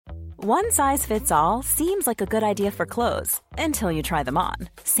One size fits all seems like a good idea for clothes until you try them on.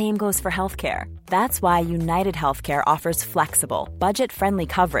 Same goes for healthcare. That's why United Healthcare offers flexible, budget-friendly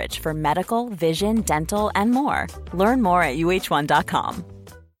coverage for medical, vision, dental, and more. Learn more at uh1.com.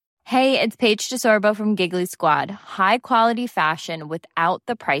 Hey, it's Paige DeSorbo from Giggly Squad. High quality fashion without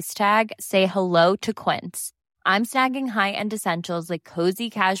the price tag. Say hello to Quince. I'm snagging high-end essentials like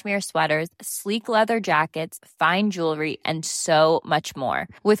cozy cashmere sweaters, sleek leather jackets, fine jewelry, and so much more.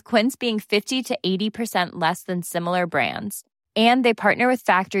 With Quince being 50 to 80% less than similar brands. And they partner with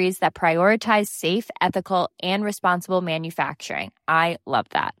factories that prioritize safe, ethical, and responsible manufacturing. I love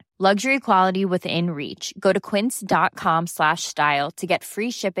that. Luxury quality within reach. Go to quince.com/style to get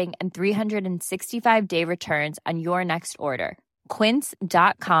free shipping and 365-day returns on your next order.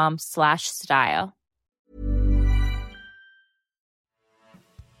 Quince.com/style.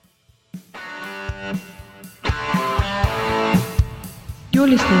 You're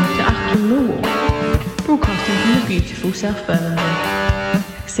listening to Achtung, Millwall, broadcasting from the beautiful South Birmingham.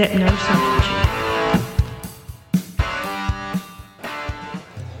 Accept no substitute.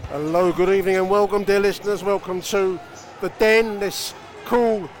 Hello, good evening and welcome, dear listeners. Welcome to the Den, this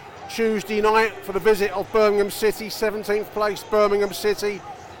cool Tuesday night for the visit of Birmingham City, 17th place Birmingham City.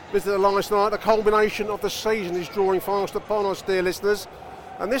 Visited last night. The culmination of the season is drawing fast upon us, dear listeners.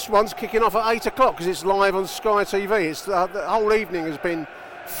 And this one's kicking off at 8 o'clock because it's live on Sky TV. The whole evening has been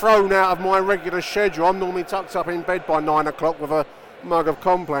thrown out of my regular schedule. I'm normally tucked up in bed by 9 o'clock with a mug of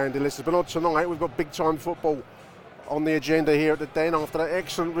Complan, dear listeners. But not tonight. We've got big time football on the agenda here at the Den after that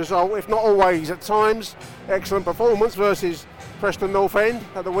excellent result, if not always at times. Excellent performance versus Preston North End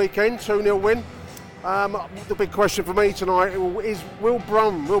at the weekend, 2-0 win. The big question for me tonight is will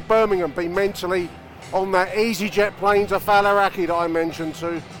Birmingham be mentally on that EasyJet plane to Faliraki that I mentioned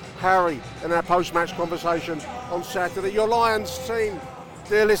to Harry in our post-match conversation on Saturday. Your Lions team,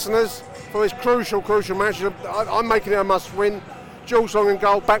 dear listeners, for this crucial match, I'm making it a must-win. Jules Long and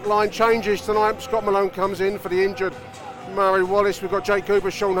goal, backline changes tonight. Scott Malone comes in for the injured Murray Wallace. We've got Jake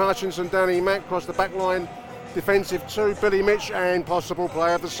Cooper, Sean Hutchinson, Danny Mack across the backline. Defensive two, Billy Mitch, and possible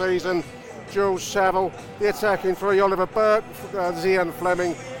player of the season, Jules Saville. The attacking three, Oliver Burke, Zian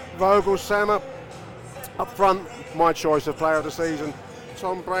Fleming, Vogel Sammer. Up front, my choice of player of the season,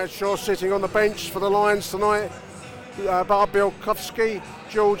 Tom Bradshaw, sitting on the bench for the Lions tonight. Bart Bielkowski,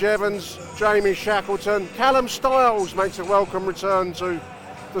 George Evans, Jamie Shackleton. Callum Stiles makes a welcome return to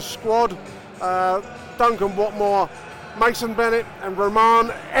the squad. Duncan Watmore, Mason Bennett and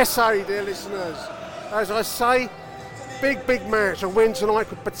Roman Esse, dear listeners. As I say, big match. A win tonight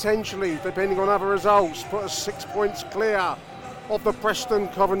could potentially, depending on other results, put us 6 points clear of the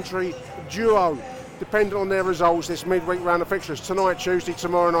Preston-Coventry duo, depending on their results this midweek round of fixtures. Tonight, Tuesday,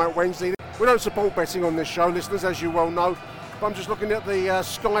 tomorrow night, Wednesday. We don't support betting on this show, listeners, as you well know. But I'm just looking at the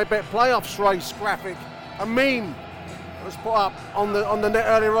Sky Bet playoffs race graphic. A meme that was put up on the net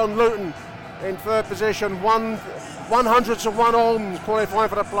earlier on. Luton in third position, 100 to 1 odds qualifying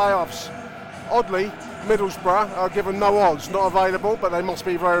for the playoffs. Oddly, Middlesbrough are given no odds, not available, but they must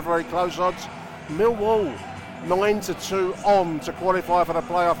be very, very close odds. Millwall 9 to 2 on to qualify for the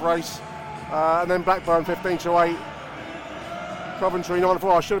playoff race. And then Blackburn 15 to 8. Coventry 9 to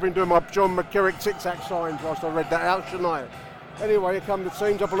 4. I should have been doing my John McKirrick tic-tac signs whilst I read that out, shouldn't I? Anyway, here come the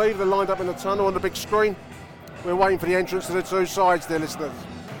teams. I believe they're lined up in the tunnel on the big screen. We're waiting for the entrance to the two sides, dear listeners.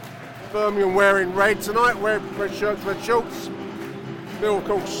 Birmingham wearing red tonight, red shirts, red shorts. Mill, of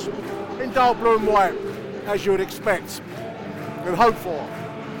course, in dark blue and white, as you would expect and hope for.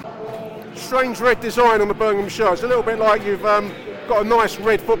 Strange red design on the Birmingham shirts, a little bit like you've got a nice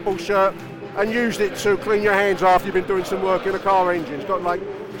red football shirt and used it to clean your hands after you've been doing some work in a car engine. It's got like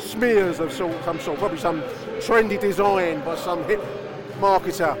smears of some sort, probably some trendy design by some hip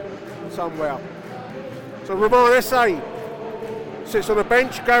marketer somewhere. So Roman Esse sits on the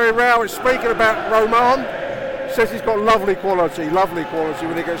bench. Gary Rowett is speaking about Roman. Says he's got lovely quality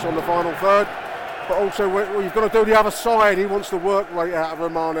when he gets on the final third. But also, you've got to do the other side. He wants the work rate out of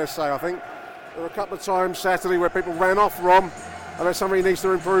Roman Esse, I think. There were a couple of times Saturday where people ran off Rom, and that's something he needs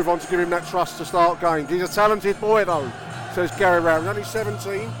to improve on to give him that trust to start games. He's a talented boy, though, says Gary Rowett. He's only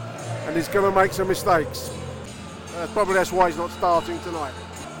 17, and he's going to make some mistakes. Probably that's why he's not starting tonight.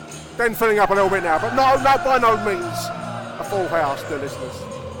 Then filling up a little bit now, but no, by no means a full house, dear listeners.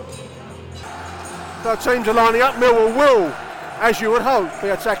 So teams are lining up. Millwall will, as you would hope, be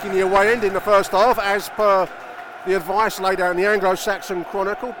attacking the away end in the first half, as per the advice laid out in the Anglo-Saxon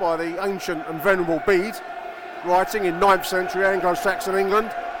Chronicle by the ancient and venerable Bede, writing in 9th century Anglo-Saxon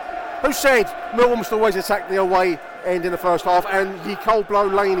England, who said Millwall must always attack the away end in the first half and ye cold blow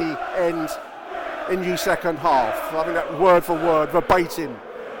Laney end in ye second half. I think that word for word, verbatim,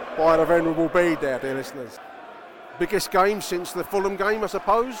 by the venerable Bede there, dear listeners. Biggest game since the Fulham game, I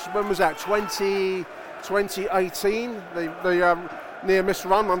suppose. When was that? 2018. The near miss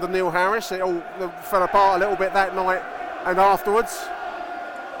run under Neil Harris. It all fell apart a little bit that night and afterwards.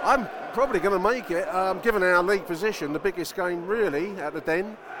 I'm probably going to make it, given our league position, the biggest game really at the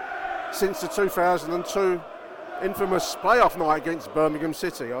Den since the 2002 infamous playoff night against Birmingham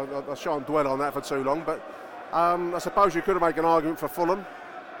City. I shan't dwell on that for too long, but I suppose you could have made an argument for Fulham.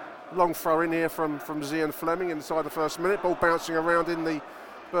 Long throw in here from Zian Fleming inside the first minute. Ball bouncing around in the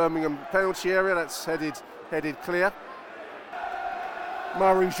Birmingham penalty area. That's headed clear.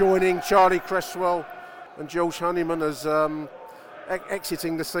 Murray joining Charlie Cresswell and George Honeyman as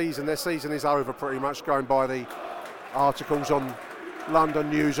exiting the season. Their season is over pretty much, going by the articles on London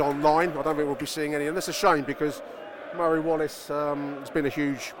News Online. I don't think we'll be seeing any, and that's a shame because Murray Wallace has been a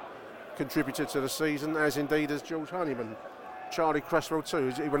huge contributor to the season, as indeed has George Honeyman. Charlie Cresswell too.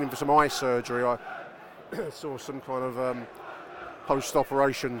 He went in for some eye surgery. I saw some kind of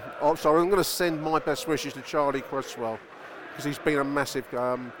post-operation. So I'm going to send my best wishes to Charlie Cresswell because he's been a massive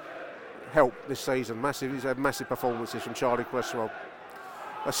help this season. He's had massive performances from Charlie Cresswell.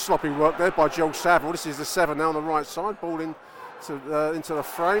 A sloppy work there by Joel Saville. This is the 7 now on the right side. Ball into the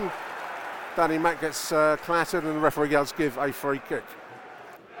frame. Danny Mack gets clattered and the referee does give a free kick.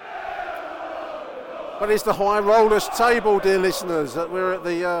 But it's the High Rollers table, dear listeners. We're at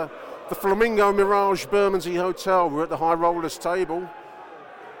the Flamingo Mirage Bermondsey Hotel. We're at the High Rollers table.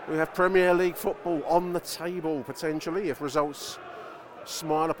 We have Premier League football on the table, potentially, if results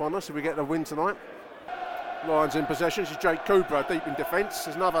smile upon us, if we get the win tonight. Lions in possession. This is Jake Cooper deep in defence.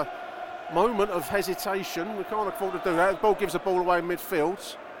 There's another moment of hesitation. We can't afford to do that. The ball gives the ball away in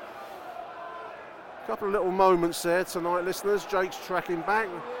midfield. A couple of little moments there tonight, listeners. Jake's tracking back.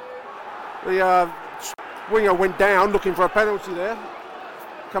 The winger went down looking for a penalty there.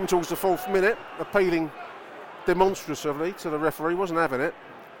 Come towards the 4th minute, appealing demonstratively to the referee, wasn't having it.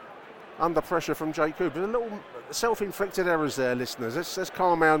 Under pressure from Jake Cooper. A little self-inflicted errors there, listeners. Let's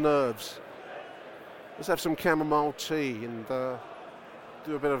calm our nerves. Let's have some chamomile tea and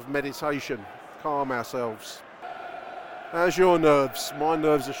do a bit of meditation, calm ourselves. How's your nerves? My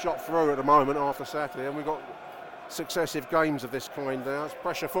nerves are shot through at the moment after Saturday, and we've got successive games of this kind now. It's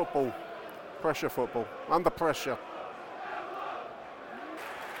pressure football, under pressure.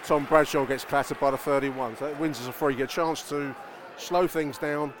 Tom Bradshaw gets clattered by the 31, so that wins us a free kick, a chance to slow things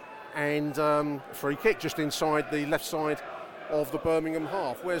down, and free kick just inside the left side of the Birmingham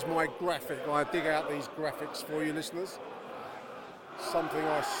half. Where's my graphic? I dig out these graphics for you, listeners. Something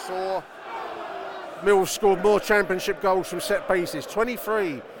I saw. Millwall scored more championship goals from set pieces,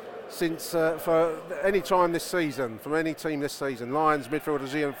 23 since for any time this season, from any team this season. Lions midfielder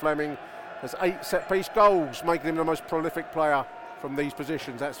Zian Fleming has 8 set piece goals, making him the most prolific player from these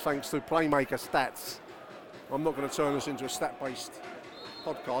positions. That's thanks to Playmaker Stats. I'm not going to turn this into a stat-based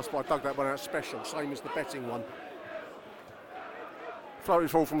podcast, but I dug that one out special, same as the betting one.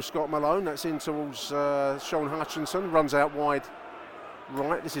 Floated ball from Scott Malone, that's in towards Sean Hutchinson, runs out wide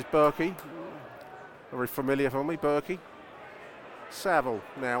right. This is Berkey, very familiar for me, Berkey. Saville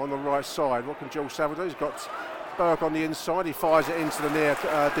now on the right side. What can Joel Saville do? He's got Burke on the inside, he fires it into the near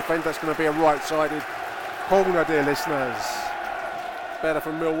defence. That's going to be a right-sided corner, dear listeners. Better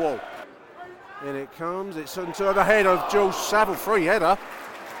from Millwall. In it comes, it's into the head of Joel Saville, free header.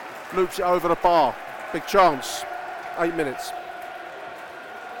 Loops it over the bar, big chance, 8 minutes.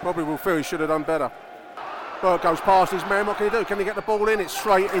 Probably will feel he should have done better. Burke goes past his man, what can he do? Can he get the ball in? It's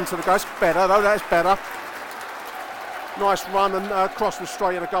straight into the goal. That's better though, that's better. Nice run and cross was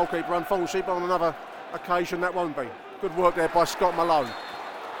straight at the goalkeeper, unfortunately, but on another occasion that won't be. Good work there by Scott Malone.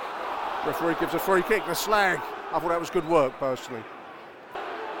 Referee gives a free kick, the slag. I thought that was good work personally.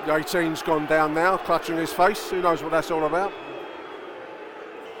 The 18's gone down now, clutching his face. Who knows what that's all about?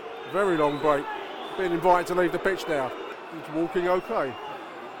 Very long break. Being invited to leave the pitch now. He's walking okay.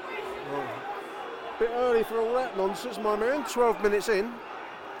 Oh. Bit early for all that nonsense, my man. 12 minutes in.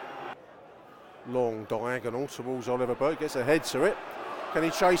 Long diagonal towards Oliver Burke. Gets a head to it. Can he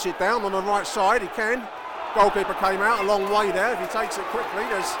chase it down on the right side? He can. Goalkeeper came out a long way there. If he takes it quickly,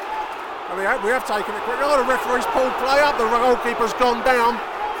 we have taken it quickly. Oh, the referee's pulled play up. The goalkeeper's gone down.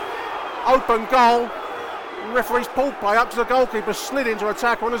 Open goal. The referee's pulled play up to the goalkeeper, slid into a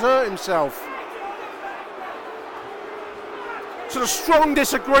tackle and has hurt himself. So the strong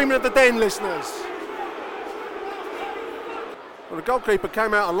disagreement of the Den, listeners. Well, the goalkeeper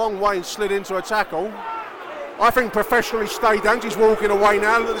came out a long way and slid into a tackle. I think professionally stayed down. He's walking away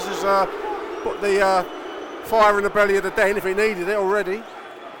now. This has put the fire in the belly of the Den if he needed it already.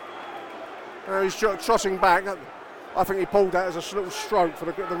 He's trotting back. I think he pulled that as a little stroke for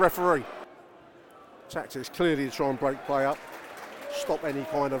the referee. Tactics clearly to try and break play up, stop any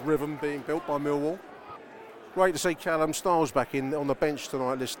kind of rhythm being built by Millwall. Great to see Callum Stiles back in on the bench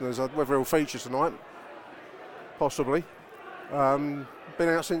tonight, listeners. Whether he'll feature tonight, possibly. Been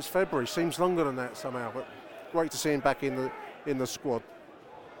out since February, seems longer than that somehow, but great to see him back in the squad.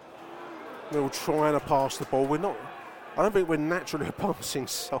 We're trying to pass the ball. I don't think we're naturally a passing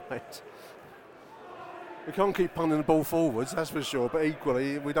side. We can't keep punting the ball forwards, that's for sure, but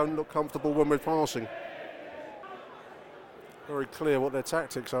equally we don't look comfortable when we're passing. Very clear what their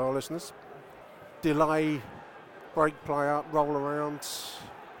tactics are, listeners. Delay, break play up, roll around.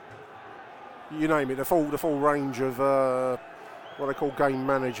 You name it, the full range of what they call game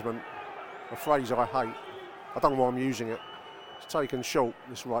management. A phrase I hate. I don't know why I'm using it. It's taken short,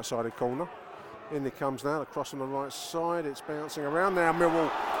 this right-sided corner. In it comes now, across on the right side. It's bouncing around now. Millwall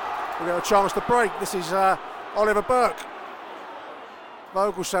will get a chance to break. This is Oliver Burke.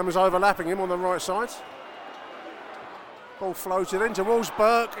 Vogelsam is overlapping him on the right side. Ball floated in towards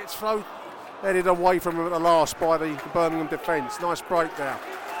Burke. It's headed away from him at the last by the Birmingham defence. Nice break there.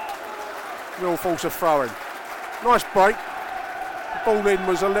 Real force of throwing. Nice break. The ball in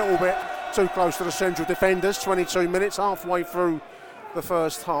was a little bit too close to the central defenders. 22 minutes, halfway through the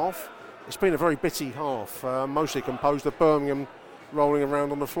first half. It's been a very bitty half, mostly composed of Birmingham rolling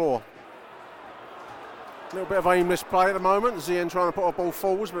around on the floor. A little bit of aimless play at the moment. Zien trying to put a ball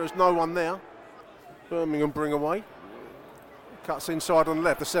forwards, but there's no one there. Birmingham bring away. Cuts inside on the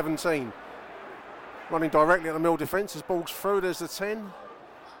left, the 17. Running directly at the Mill defence as ball's through. There's the 10.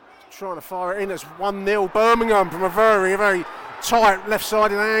 Trying to fire it in. It's 1-0 Birmingham from a very, very tight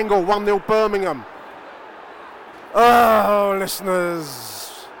left-sided angle. 1-0 Birmingham. Oh, listeners.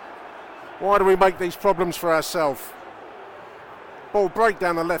 Why do we make these problems for ourselves? Ball break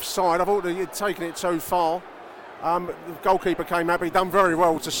down the left side. I thought that he'd taken it too far. The goalkeeper came out, but he done very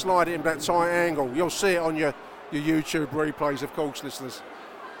well to slide it in that tight angle. You'll see it on your YouTube replays, of course, listeners.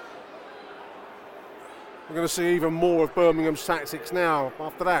 We're going to see even more of Birmingham's tactics now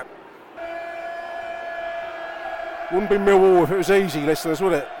after that. Wouldn't be Millwall if it was easy, listeners,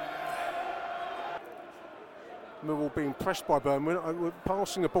 would it? Millwall being pressed by Birmingham. We're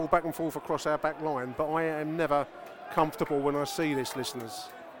passing the ball back and forth across our back line, but I am never comfortable when I see this, listeners.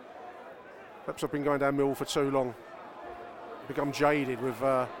 Perhaps I've been going down Millwall for too long. Become jaded with...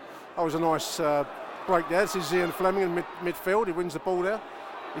 that was a nice break there. This is Zian Fleming in midfield. He wins the ball there.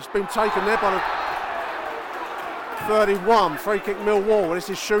 He's been taken there by the 31. Free kick Millwall. This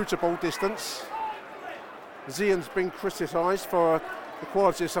is shootable distance. Zian's been criticised for the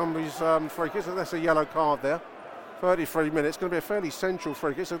quality of some of his free kicks. That's a yellow card there. 33 minutes. Going to be a fairly central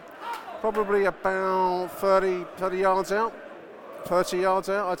free kick. So probably about 30 yards out. 30 yards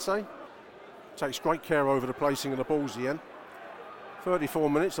out, I'd say. Takes great care over the placing of the balls, Zian. 34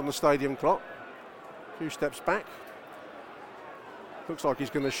 minutes on the stadium clock. A few steps back. Looks like he's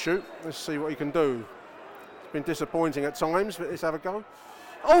going to shoot. Let's see what he can do. It's been disappointing at times, but let's have a go.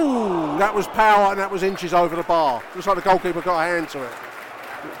 Oh, that was power and that was inches over the bar. Looks like the goalkeeper got a hand to it.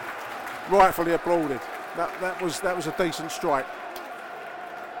 Rightfully applauded. That was a decent strike.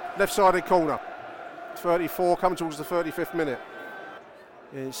 Left-sided corner. 34, coming towards the 35th minute.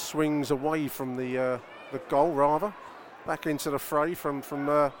 It swings away from the goal, rather. Back into the fray from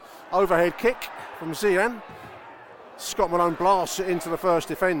overhead kick from Zian. Scott Malone blasts it into the first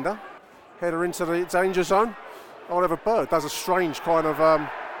defender. Header into the danger zone. Oliver Bird does a strange kind of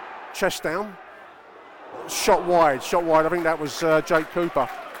chest down. Shot wide. I think that was Jake Cooper.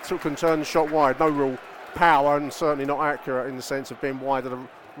 Took and turned, shot wide. No real power and certainly not accurate in the sense of being wide of the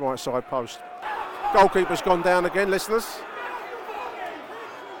right side post. Goalkeeper's gone down again, listeners.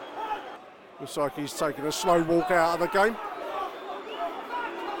 Looks like he's taking a slow walk out of the game.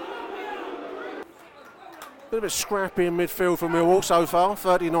 Bit of a scrappy in midfield for Millwall so far,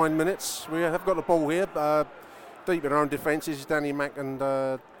 39 minutes. We have got the ball here, deep in our own defence. This is Danny Mack and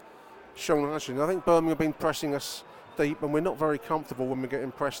Sean Hutchins. I think Birmingham have been pressing us deep and we're not very comfortable when we get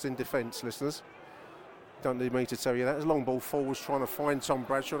impressed in defence, listeners. Don't need me to tell you that. There's a long ball forwards trying to find Tom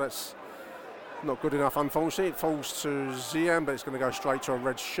Bradshaw. That's not good enough, unfortunately. It falls to Zian, but it's going to go straight to a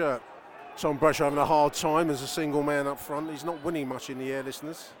red shirt. Tom Bradshaw having a hard time as a single man up front. He's not winning much in the air,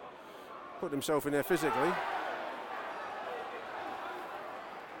 listeners. Put himself in there physically.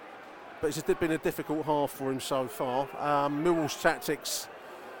 But it's been a difficult half for him so far. Millwall's tactics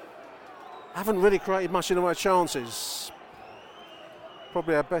haven't really created much in the way of chances.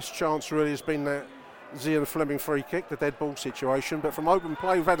 Probably our best chance really has been that Zian Fleming free kick, the dead ball situation. But from open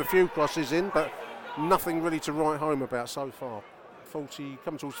play, we've had a few crosses in, but nothing really to write home about so far.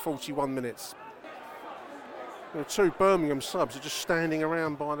 Coming towards 41 minutes. The two Birmingham subs are just standing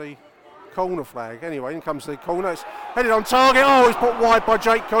around by the corner flag. Anyway, in comes the corner. It's headed on target. Oh, it's put wide by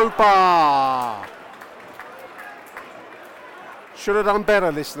Jake Cooper. Should have done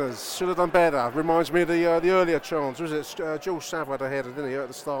better, listeners. Should have done better. Reminds me of the earlier chance. Was it Jules Savard had a header, didn't he, at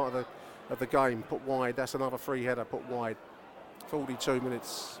the start of the game? Put wide. That's another free header put wide. 42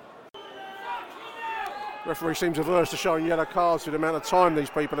 minutes. Referee seems averse to showing yellow cards with the amount of time these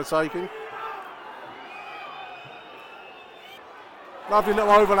people are taking. Lovely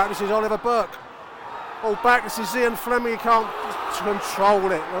little overlap. This is Oliver Burke. All back. This is Ian Fleming. He can't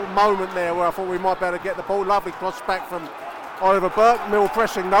control it. A moment there where I thought we might be able to get the ball. Lovely cross back from Oliver Burke. Mill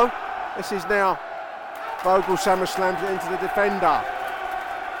pressing though. This is now Vogelsammer slams it into the defender.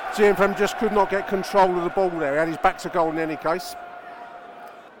 Ian Fleming just could not get control of the ball there. He had his back to goal in any case.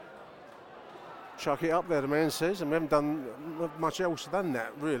 Chuck it up there, the man says, and we haven't done much else than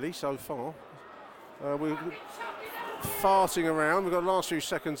that really so far. We're farting around. We've got the last few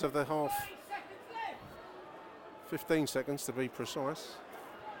seconds of the half. 15 seconds to be precise.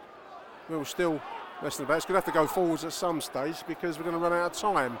 We're still messing about. It's going to have to go forwards at some stage because we're going to run out of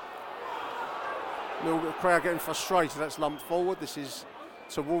time. The crowd getting frustrated. That's lumped forward. This is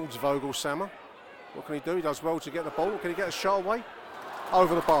towards Vogelsammer. What can he do? He does well to get the ball. Can he get a shot away?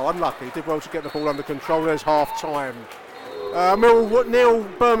 Over the bar. Unlucky. He did well to get the ball under control. There's half time. Millwall nil,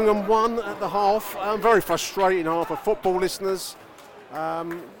 Birmingham 1 at the half. Very frustrating half of football, listeners. A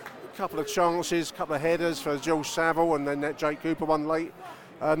couple of chances, a couple of headers for Jules Saville, and then that Jake Cooper one late.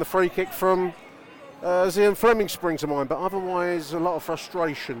 And the free kick from Ian Fleming springs to mind, but otherwise a lot of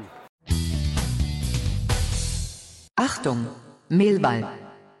frustration. Achtung, Millwall.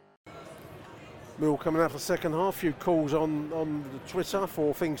 Mill coming out for the second half. Few calls on the Twitter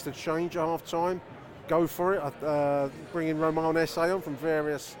for things to change at half time. Go for it. Bring in Romain Essay on from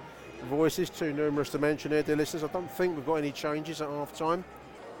various voices, too numerous to mention here, dear listeners. I don't think we've got any changes at half time.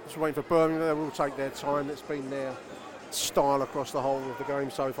 Just waiting for Birmingham. They will take their time. It's been their style across the whole of the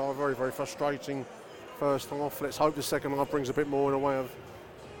game so far. Very, very frustrating first half. Let's hope the second half brings a bit more in the way of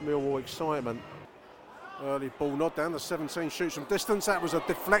Millwall excitement. Early ball nod down. The 17 shoots from distance. That was a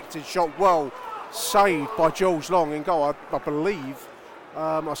deflected shot. Well saved by Jules Long in goal, I believe.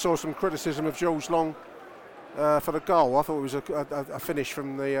 I saw some criticism of Jules Long for the goal. I thought it was a finish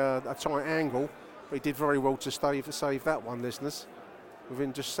from a tight angle, but he did very well to save that one, listeners,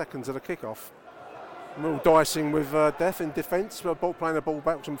 within just seconds of the kick-off. Mill dicing with death in defence, playing the ball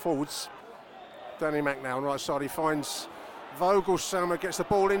backwards and forwards. Danny Mack now on the right side. He finds Vogelsammer, gets the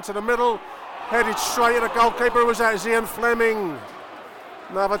ball into the middle, headed straight at the goalkeeper. Who was that? Ian Fleming.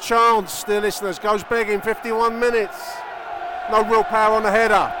 Another chance, dear listeners. Goes big in 51 minutes. No real power on the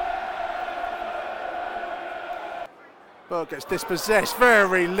header. Burke gets dispossessed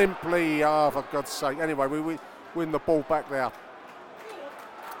very limply. Oh, for God's sake. Anyway, we win the ball back there.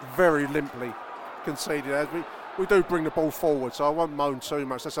 Very limply conceded. As we do bring the ball forward, so I won't moan too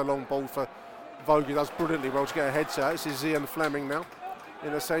much. That's a long ball for Vogue. He does brilliantly well to get a head to that. This is Ian Fleming now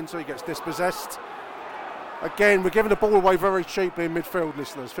in the centre. He gets dispossessed. Again, we're giving the ball away very cheaply in midfield,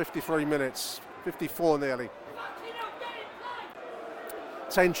 listeners. 53 minutes. 54 nearly.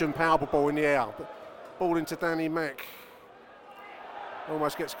 Tension, powerful ball in the air. Ball into Danny Mack.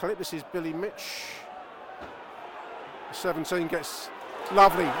 Almost gets clipped. This is Billy Mitch. 17 gets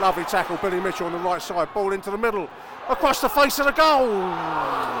lovely tackle. Billy Mitchell on the right side. Ball into the middle. Across the face of the goal.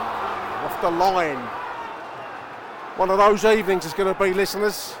 Off the line. One of those evenings is going to be,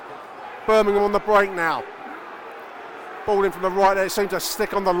 listeners. Birmingham on the break now. Ball in from the right there. It seems to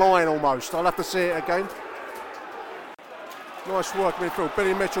stick on the line almost. I'll have to see it again. Nice work midfield.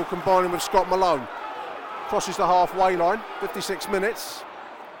 Billy Mitchell combining with Scott Malone. Crosses the halfway line. 56 minutes.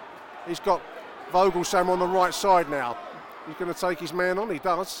 He's got Vogelsammer on the right side now. He's going to take his man on. He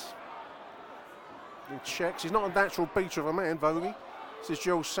does. He checks. He's not a natural beater of a man, Vogel. This is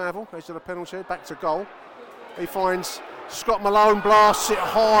Jules Saville. Goes to the penalty. Back to goal. He finds Scott Malone, blasts it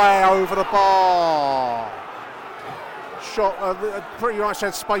high over the bar. Shot pretty much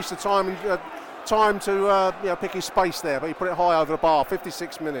had space to time to pick his space there, but he put it high over the bar.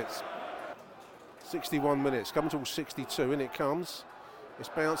 56 minutes. 61 minutes. Coming to 62, in it comes. It's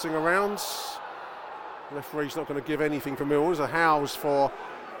bouncing around. The referee's not going to give anything for Millwall. There's a house for,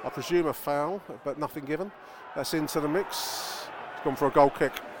 I presume, a foul, but nothing given. That's into the mix. It's gone for a goal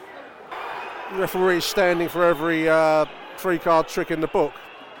kick. The referee is standing for every three-card trick in the book.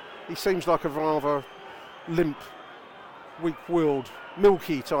 He seems like a rather limp, weak-willed,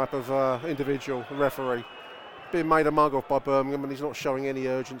 milky type of individual, referee. Being made a mug of by Birmingham, and he's not showing any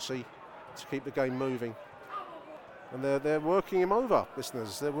urgency to keep the game moving. And they're working him over,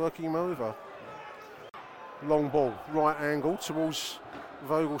 listeners. They're working him over. Long ball, right angle towards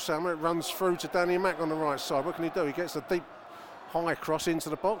Vogelsammer. It runs through to Danny Mack on the right side. What can he do? He gets a deep high cross into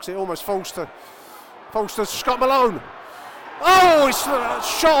the box. It almost falls to Scott Malone. Oh, it's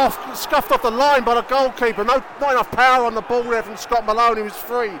shot off, scuffed off the line by the goalkeeper. Not enough power on the ball there from Scott Malone. He was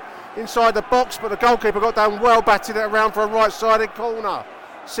free inside the box, but the goalkeeper got down well, batted it around for a right-sided corner.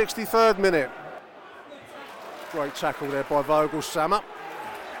 63rd minute. Great tackle there by Vogelsammer.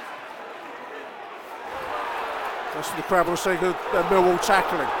 That's the crowd will see the Millwall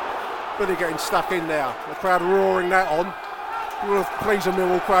tackling. Really getting stuck in there. The crowd roaring that on. You will please a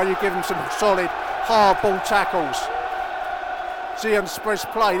Millwall crowd, you give them some solid, hard ball tackles. See express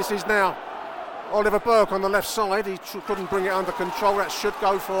play. This is now Oliver Burke on the left side. He couldn't bring it under control. That should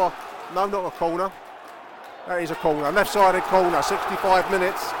go for, no, not a corner. That is a corner, left-sided corner. 65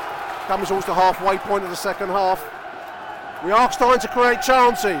 minutes. Comes towards the halfway point of the second half. We are starting to create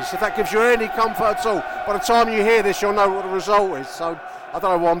chances, if that gives you any comfort at all. By the time you hear this, you'll know what the result is. So I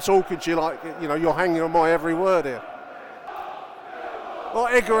don't know why I'm talking to you like, you know, you're hanging on my every word here.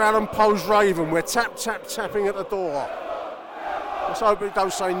 Like Edgar Allan Poe's Raven, we're tapping at the door. Let's hope it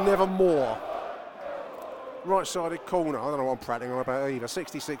don't say never more. Right-sided corner. I don't know what I'm prattling on about either.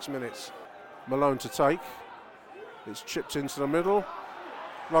 66 minutes. Malone to take. It's chipped into the middle.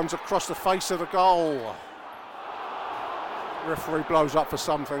 Runs across the face of the goal. Referee blows up for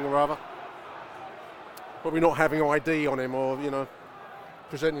something or other. Probably not having ID on him, or, you know,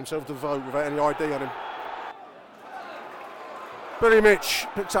 presenting himself to vote without any ID on him. Billy Mitch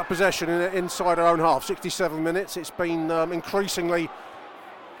picks up possession inside her own half. 67 minutes. It's been increasingly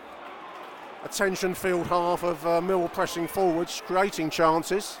a tension-filled half of Millwall pressing forwards, creating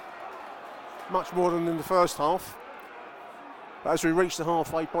chances. Much more than in the first half. But as we reach the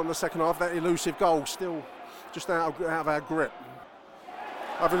halfway point in the second half, that elusive goal still just out of our grip.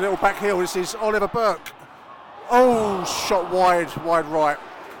 Over a little back heel, this is Oliver Burke. Oh, shot wide right.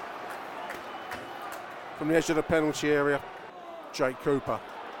 From the edge of the penalty area. Jake Cooper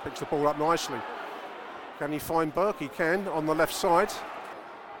picks the ball up nicely. Can he find Burke? He can, on the left side.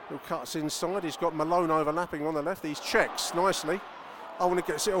 Who cuts inside. He's got Malone overlapping on the left. He checks nicely. I want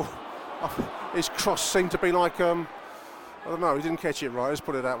to get it all. His cross seemed to be like, I don't know, he didn't catch it right, let's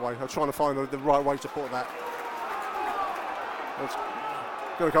put it that way. I'm trying to find the right way to put that. It's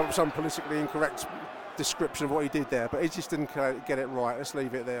going to come up with some politically incorrect description of what he did there, but he just didn't get it right. Let's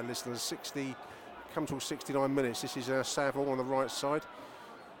leave it there, listeners. Come to 69 minutes. This is Saville on the right side.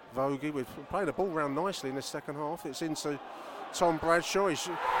 Vogie, we're playing the ball around nicely in the second half. It's into Tom Bradshaw. He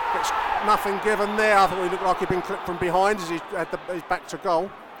gets nothing given there. I thought he looked like he'd been clipped from behind as he's back to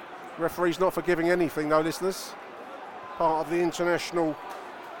goal. Referee's not forgiving anything though, listeners. Part of the international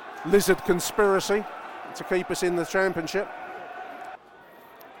lizard conspiracy to keep us in the championship.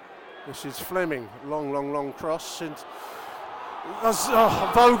 This is Fleming, long cross. And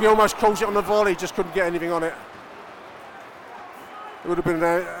Vogie almost calls it on the volley, just couldn't get anything on it. It would have been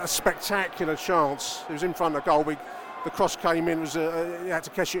a spectacular chance. It was in front of goal. The cross came in, he had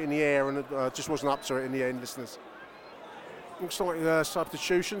to catch it in the air, and it just wasn't up to it in the end, listeners. Looks like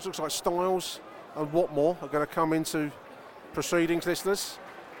substitutions. Looks like Styles and Watmore are going to come into proceedings, listeners.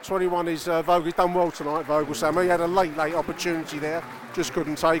 21 is Vogel's done well tonight, Vogelsammer. He had a late opportunity there, just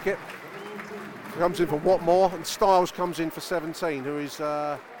couldn't take it. Comes in for Watmore, and Styles comes in for 17, who is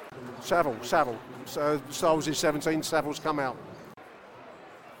Saville. So Styles is 17, Saville's come out.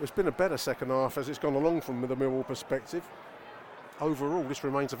 It's been a better second half as it's gone along from the Millwall perspective. Overall, this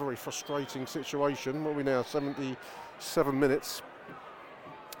remains a very frustrating situation. What are we now, 77 minutes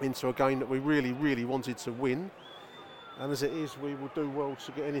into a game that we really wanted to win. And as it is, we will do well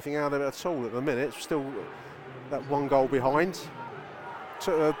to get anything out of it at all at the minute. Still that one goal behind.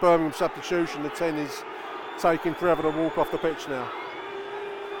 Birmingham substitution, the 10 is taking forever to walk off the pitch now.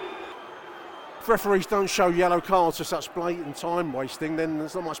 If referees don't show yellow cards for such blatant time wasting, then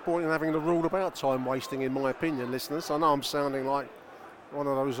there's not much point in having the rule about time wasting, in my opinion, listeners. I know I'm sounding like one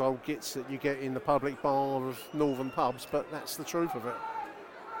of those old gits that you get in the public bar of northern pubs, but that's the truth of it.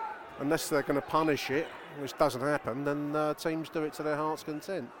 Unless they're going to punish it, which doesn't happen, then teams do it to their heart's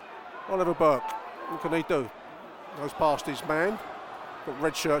content. Oliver Burke, what can he do? Goes past his man. Got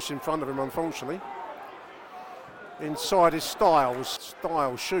red shirts in front of him, unfortunately. Inside is Styles.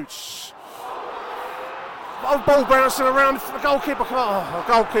 Styles shoots. Oh, ball bouncing around for the goalkeeper. Oh,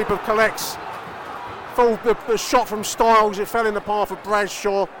 the goalkeeper collects. The shot from Styles, it fell in the path of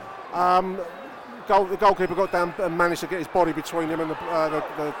Bradshaw. The goalkeeper got down and managed to get his body between him and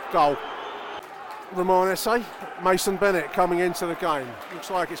the goal. Romanese, Mason Bennett coming into the game. Looks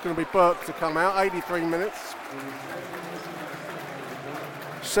like it's going to be Burke to come out. 83 minutes.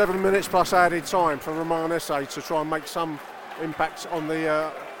 7 minutes plus added time for Roman Esse to try and make some impact on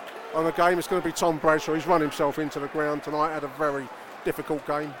the game. It's going to be Tom Bradshaw. He's run himself into the ground tonight. Had a very difficult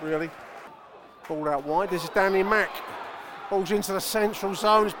game, really. Ball out wide. This is Danny Mack. Ball's into the central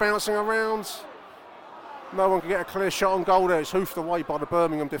zone. He's bouncing around. No one can get a clear shot on goal there. It's hoofed away by the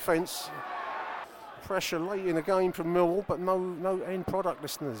Birmingham defence. Pressure late in the game from Millwall, but no end product,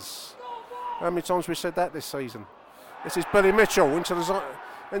 listeners. How many times have we said that this season? This is Billy Mitchell into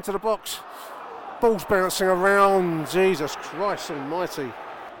the box. Ball's bouncing around. Jesus Christ almighty.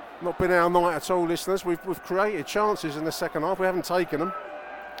 Not been our night at all, listeners. We've created chances in the second half. We haven't taken them.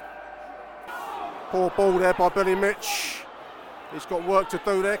 Poor ball there by Billy Mitch. He's got work to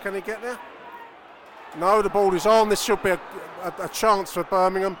do there. Can he get there? No, the ball is on. This should be a chance for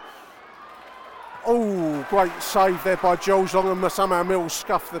Birmingham. Oh, great save there by Jules Long, and somehow Mills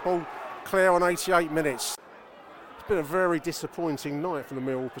scuffed the ball clear on 88 minutes. It's been a very disappointing night from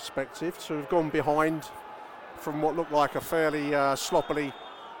the Millwall perspective to have gone behind from what looked like a fairly sloppily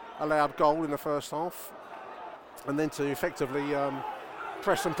allowed goal in the first half, and then to effectively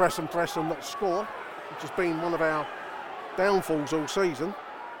press and not score, which has been one of our downfalls all season.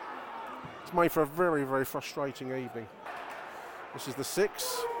 It's made for a very, very frustrating evening. This is the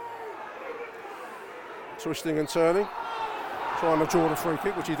 6. Twisting and turning, trying to draw the free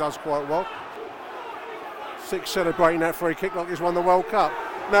kick, which he does quite well. 6 celebrating that free kick like he's won the World Cup.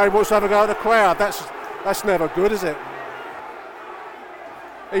 Now he wants to have a go at the crowd. That's never good, is it?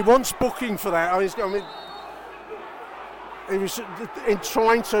 He wants booking for that. He was in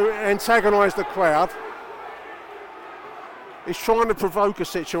trying to antagonise the crowd. He's trying to provoke a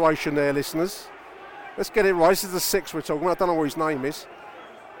situation there, listeners. Let's get it right. This is the 6 we're talking about. I don't know what his name is.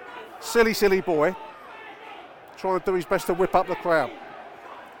 Silly boy. Trying to do his best to whip up the crowd.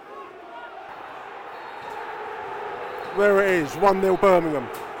 There it is, 1-0 Birmingham.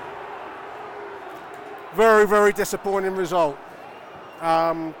 Very, very disappointing result.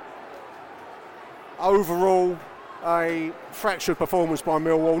 Overall, a fractured performance by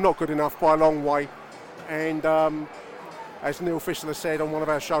Millwall, not good enough by a long way. And as Neil Fissler said on one of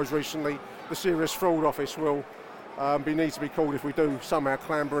our shows recently, the serious fraud office will need to be called if we do somehow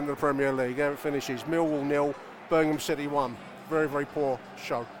clamber into the Premier League. There it finishes, Millwall 0, Birmingham City 1. Very, very poor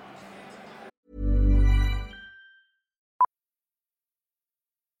show.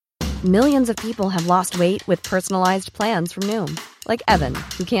 Millions of people have lost weight with personalized plans from Noom. Like Evan,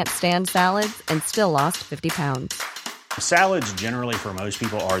 who can't stand salads and still lost 50 pounds. Salads generally for most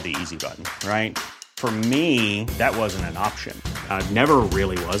people are the easy button, right? For me, that wasn't an option. I never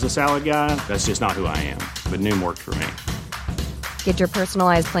really was a salad guy. That's just not who I am. But Noom worked for me. Get your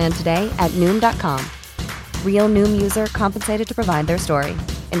personalized plan today at Noom.com. Real Noom user compensated to provide their story.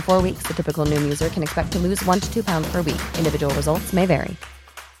 In 4 weeks, the typical Noom user can expect to lose 1 to 2 pounds per week. Individual results may vary.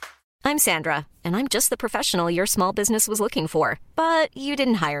 I'm Sandra, and I'm just the professional your small business was looking for. But you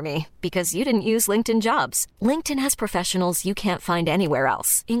didn't hire me because you didn't use LinkedIn Jobs. LinkedIn has professionals you can't find anywhere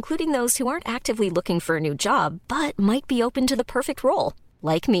else, including those who aren't actively looking for a new job, but might be open to the perfect role,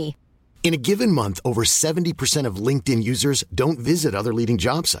 like me. In a given month, over 70% of LinkedIn users don't visit other leading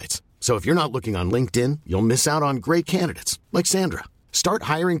job sites. So if you're not looking on LinkedIn, you'll miss out on great candidates, like Sandra. Start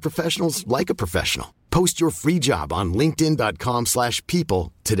hiring professionals like a professional. Post your free job on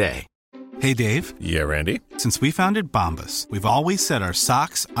linkedin.com/people today. Hey, Dave. Yeah, Randy. Since we founded Bombas, we've always said our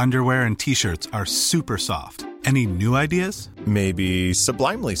socks, underwear, and T-shirts are super soft. Any new ideas? Maybe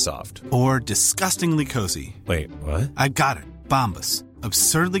sublimely soft. Or disgustingly cozy. Wait, what? I got it. Bombas.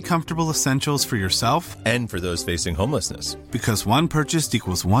 Absurdly comfortable essentials for yourself. And for those facing homelessness. Because one purchased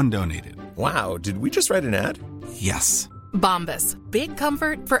equals one donated. Wow, did we just write an ad? Yes. Bombas. Big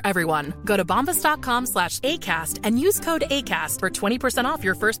comfort for everyone. Go to bombas.com/ACAST and use code ACAST for 20% off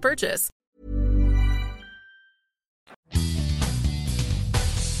your first purchase.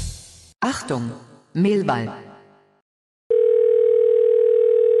 Achtung, Millwall.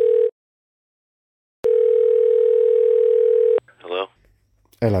 Hello?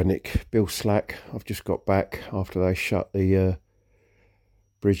 Hello, Nick. Bill Slack. I've just got back after they shut the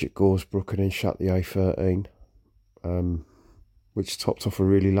bridge at Goresbrook and then shut the A13, which topped off a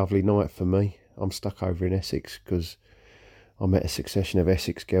really lovely night for me. I'm stuck over in Essex because I met a succession of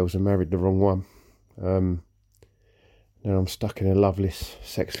Essex girls and married the wrong one. Now I'm stuck in a loveless,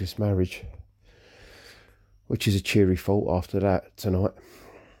 sexless marriage, which is a cheery thought after that tonight.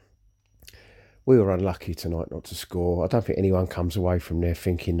 We were unlucky tonight not to score. I don't think anyone comes away from there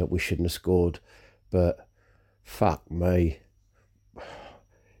thinking that we shouldn't have scored, but fuck me.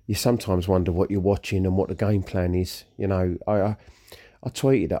 You sometimes wonder what you're watching and what the game plan is. You know, I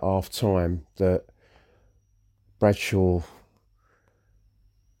tweeted at half time that Bradshaw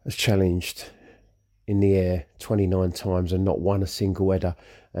has challenged in the air 29 times and not won a single header.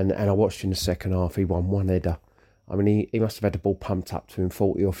 And I watched in the second half, he won one header. I mean, he must have had the ball pumped up to him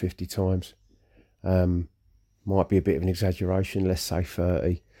 40 or 50 times. Might be a bit of an exaggeration, let's say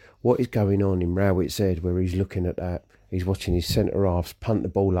 30. What is going on in Rowett's head where he's looking at that? He's watching his centre-halves punt the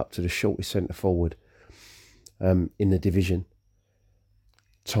ball up to the shortest centre-forward in the division.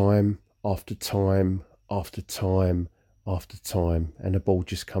 Time after time after time after time. And the ball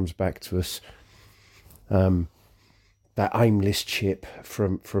just comes back to us. That aimless chip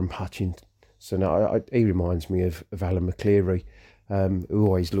from Hutchinson. He reminds me of Alan McCleary, who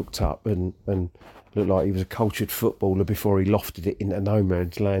always looked up and looked like he was a cultured footballer before he lofted it into no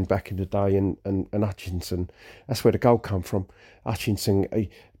man's land back in the day. And Hutchinson, that's where the goal come from. Hutchinson,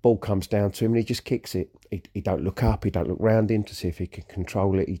 ball comes down to him and he just kicks it. He don't look up, he don't look round him to see if he can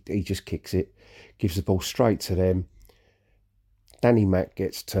control it. He just kicks it, gives the ball straight to them. Danny Mack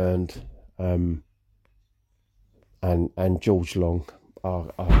gets turned, and George Long.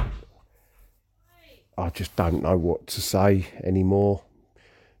 I just don't know what to say anymore.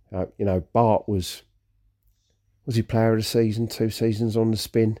 Bart was he player of the season 2 seasons on the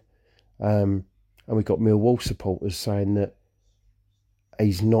spin, and we got Millwall supporters saying that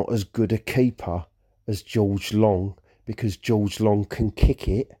he's not as good a keeper as George Long because George Long can kick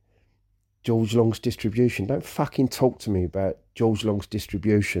it. George Long's distribution. Don't fucking talk to me about George Long's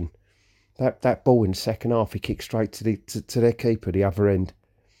distribution. That ball in the second half, he kicked straight to their keeper, the other end.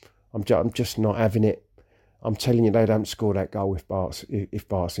 I'm just not having it. I'm telling you, they don't score that goal if Bart's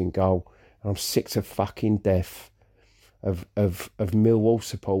in goal. And I'm sick to fucking death of Millwall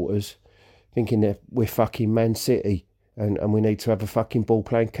supporters thinking that we're fucking Man City and we need to have a fucking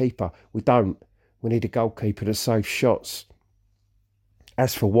ball-playing keeper. We don't. We need a goalkeeper that saves shots.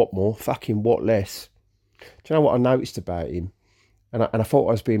 As for Watmore, fucking what less? Do you know what I noticed about him? And I thought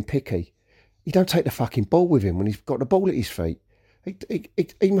I was being picky. He don't take the fucking ball with him when he's got the ball at his feet.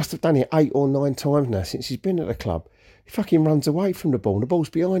 He must have done it 8 or 9 times now since he's been at the club. He fucking runs away from the ball and the ball's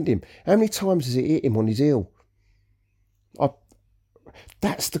behind him. How many times has it hit him on his heel?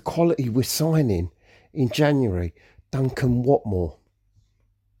 That's the quality we're signing in January. Duncan Watmore.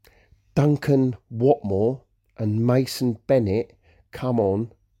 Duncan Watmore and Mason Bennett come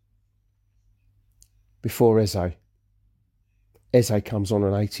on before Eze. Eze comes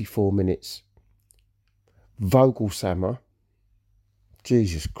on 84 minutes. Vogelsammer,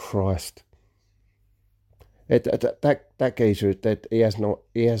 Jesus Christ. That geezer, he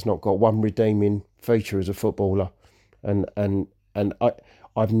has not got one redeeming feature as a footballer, and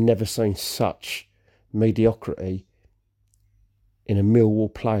I've never seen such mediocrity in a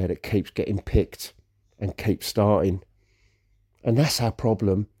Millwall player that keeps getting picked and keeps starting, and that's our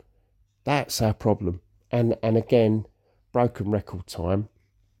problem. That's our problem. And again, broken record time.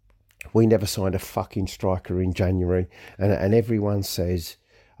 We never signed a fucking striker in January, and everyone says,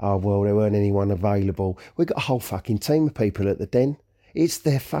 oh, well, there weren't anyone available. We've got a whole fucking team of people at the Den. It's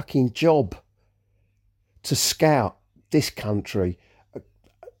their fucking job to scout this country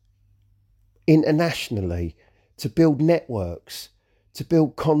internationally, to build networks, to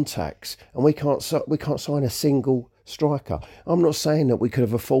build contacts, and we can't sign a single striker. I'm not saying that we could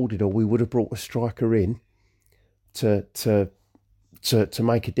have afforded or we would have brought a striker in to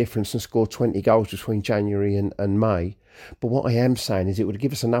make a difference and score 20 goals between January and May. But what I am saying is it would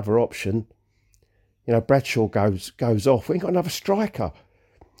give us another option. You know, Bradshaw goes off. We ain't got another striker.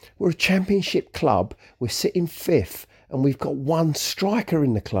 We're a championship club. We're sitting 5th and we've got one striker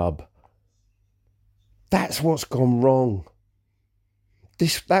in the club. That's what's gone wrong.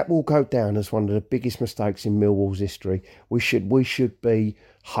 That will go down as one of the biggest mistakes in Millwall's history. We should be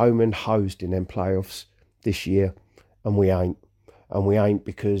home and hosed in them playoffs this year, and we ain't. And we ain't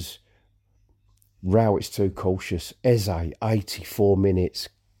because Rowett's too cautious. Eze, 84 minutes.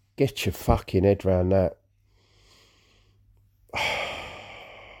 Get your fucking head round that.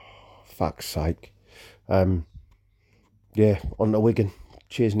 Fuck's sake. Yeah, on to Wigan.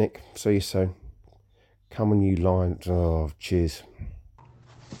 Cheers, Nick. See you soon. Come on, you Lions. Oh, cheers.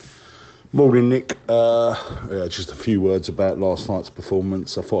 Morning, Nick. Just a few words about last night's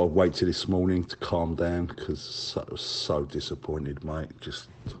performance. I thought I'd wait till this morning to calm down because I was so disappointed, mate. Just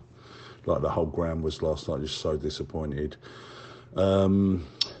like the whole ground was last night, just so disappointed. Okay,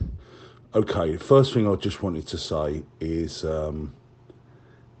 first thing I just wanted to say is their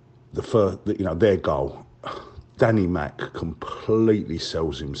goal. Danny Mack completely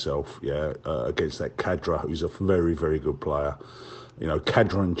sells himself, against that Kadra, who's a very, very good player. You know,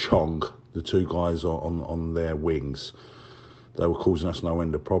 Kadra and Chong, the two guys on their wings, they were causing us no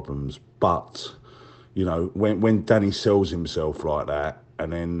end of problems. But, you know, when Danny sells himself like that,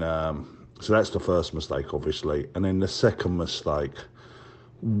 And then, so that's the first mistake, obviously. And then the second mistake,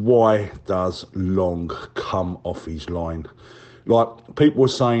 why does Long come off his line? Like, people were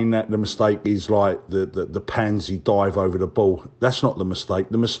saying that the mistake is like the pansy dive over the ball. That's not the mistake.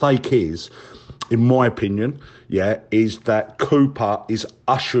 The mistake is, in my opinion, is that Cooper is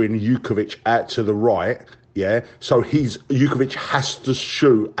ushering Jukovic out to the right, so Jukovic has to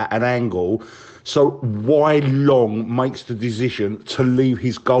shoot at an angle. So why Long makes the decision to leave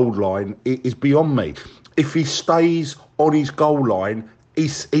his goal line is beyond me. If he stays on his goal line, he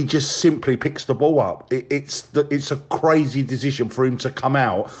just simply picks the ball up. It's a crazy decision for him to come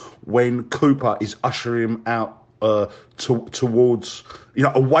out when Cooper is ushering him out towards,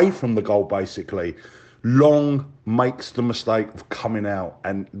 away from the goal, basically. Long makes the mistake of coming out,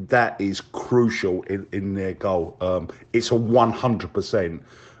 and that is crucial in their goal. It's a 100%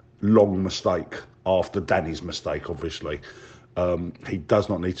 Long mistake after Danny's mistake, obviously. He does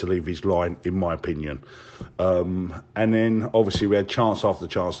not need to leave his line, in my opinion. And then, obviously, we had chance after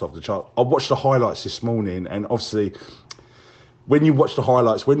chance after chance. I watched the highlights this morning, and obviously, when you watch the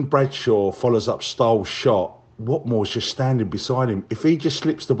highlights, when Bradshaw follows up Styles' shot, Watmore's just standing beside him. If he just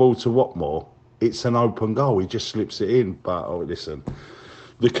slips the ball to Watmore, it's an open goal. He just slips it in. But, listen,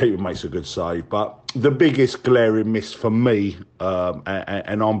 the keeper makes a good save. But the biggest glaring miss for me,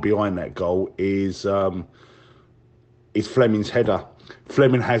 and I'm behind that goal, is Fleming's header.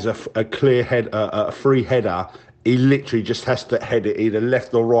 Fleming has a clear head, a free header. He literally just has to head it either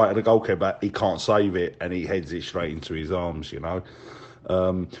left or right of the goalkeeper. He can't save it, and he heads it straight into his arms,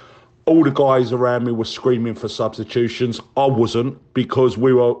 All the guys around me were screaming for substitutions. I wasn't, because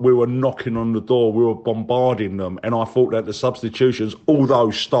we were knocking on the door. We were bombarding them. And I thought that the substitutions, although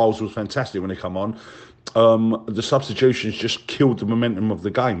Styles was fantastic when he come on, the substitutions just killed the momentum of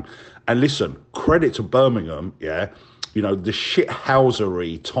the game. And listen, credit to Birmingham, the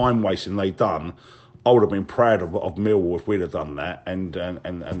shithousery, time wasting they done. I would have been proud of Millwall if we'd have done that. And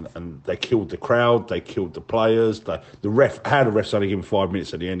they killed the crowd, they killed the players. The ref, how the refs only given 5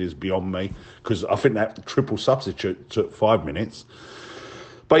 minutes at the end is beyond me, because I think that triple substitute took 5 minutes.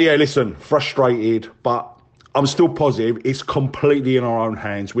 But listen, frustrated, but I'm still positive. It's completely in our own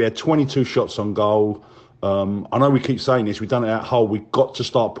hands. We had 22 shots on goal. I know we keep saying this, we've done it at Hull. We've got to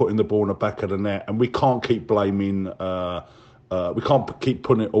start putting the ball in the back of the net, and we can't keep blaming, we can't keep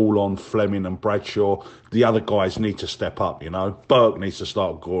putting it all on Fleming and Bradshaw. The other guys need to step up, Burke needs to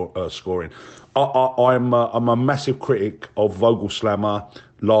start scoring. I'm a massive critic of Vogelslammer.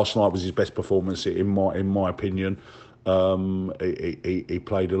 Last night was his best performance, in my opinion. He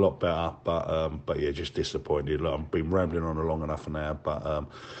played a lot better, but just disappointed. Look, I've been rambling on long enough now, but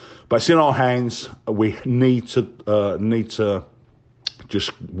it's in our hands. We need to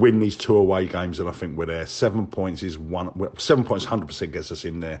just win these 2 away games, and I think we're there. 7 points is 7 points 100% gets us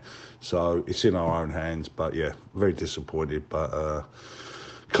in there, so it's in our own hands. But very disappointed. But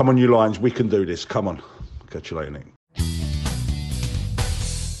come on, you Lions, we can do this. Come on, catch you later, Nick.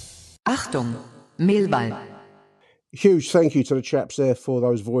 Achtung, Millwall. Huge thank you to the chaps there for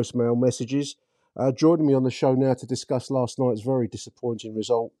those voicemail messages. Joining me on the show now to discuss last night's very disappointing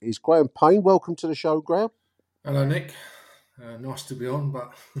result is Graham Payne. Welcome to the show, Graham. Hello, Nick. Nice to be on,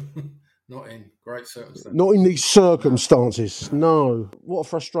 but not in great circumstances. Not in these circumstances, no. What a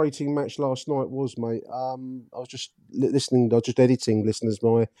frustrating match last night was, mate. I was just editing, listeners,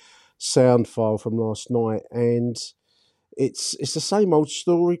 my sound file from last night, and it's the same old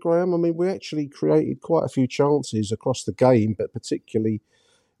story, Graham. I mean, we actually created quite a few chances across the game, but particularly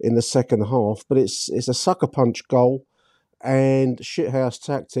in the second half. But it's a sucker punch goal and shithouse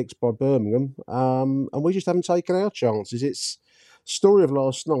tactics by Birmingham, and we just haven't taken our chances. It's story of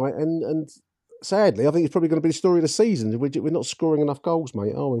last night, and sadly, I think it's probably going to be the story of the season. We're not scoring enough goals,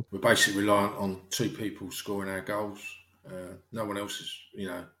 mate, are we? We're basically reliant on 2 people scoring our goals. No one else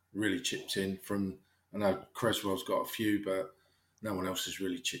has, really chipped in. I know Creswell's got a few, but no one else has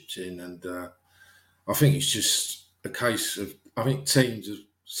really chipped in. And I think it's just a case of, I think teams have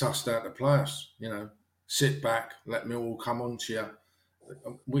sussed out the players, sit back, let Millwall come on to you.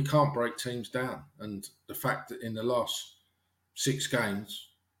 We can't break teams down. And the fact that in the last 6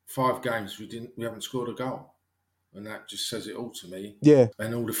 games, 5 games, we haven't scored a goal. And that just says it all to me. Yeah.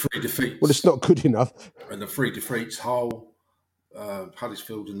 And all the 3 defeats. Well, it's not good enough. And the 3 defeats, Hull,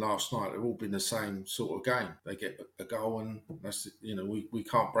 Huddersfield and last night, they've all been the same sort of game. They get a goal and that's we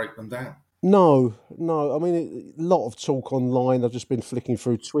can't break them down. No. I mean, a lot of talk online. I've just been flicking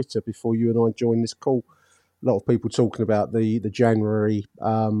through Twitter before you and I joined this call. A lot of people talking about the January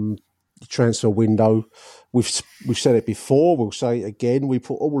transfer window. We've said it before. We'll say it again. We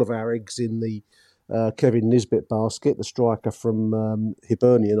put all of our eggs in the Kevin Nisbet basket, the striker from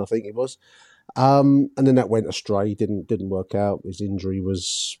Hibernian, I think it was. And then that went astray. Didn't work out. His injury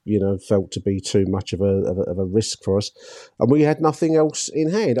was, felt to be too much of a risk for us, and we had nothing else in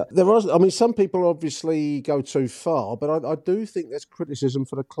hand. Some people obviously go too far, but I do think there's criticism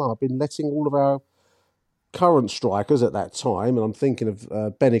for the club in letting all of our current strikers at that time, and I'm thinking of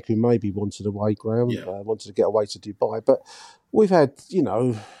Bennick, who maybe wanted away ground, wanted to get away to Dubai, but we've had,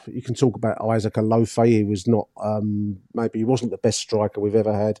 you can talk about Isaac Alofe. He was not, maybe he wasn't the best striker we've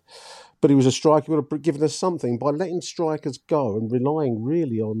ever had, but he was a striker who would have given us something. By letting strikers go and relying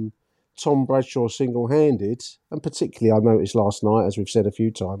really on Tom Bradshaw single-handed, and particularly I noticed last night, as we've said a few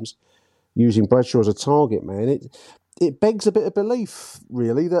times, using Bradshaw as a target man, it begs a bit of belief,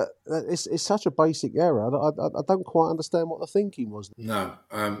 really, that it's such a basic error that I don't quite understand what the thinking was. No,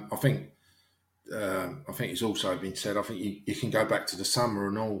 I think it's also been said. I think you can go back to the summer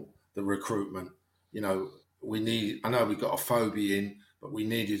and all the recruitment. I know we got a phobia in, but we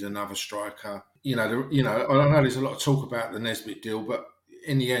needed another striker. I know there's a lot of talk about the Nesbitt deal, but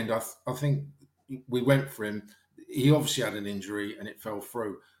in the end, I think we went for him. He obviously had an injury and it fell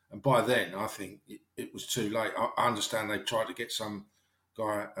through. And by then, I think it was too late. I understand they tried to get some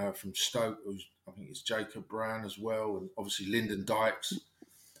guy from Stoke, I think it's Jacob Brown as well, and obviously Lyndon Dykes,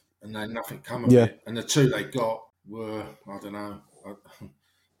 and then nothing come of it. And the two they got were, I don't know,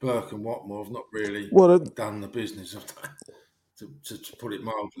 Burke and Watmore have not really done the business, to put it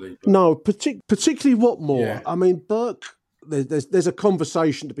mildly. But. No, particularly Watmore. Yeah. I mean, Burke, there's a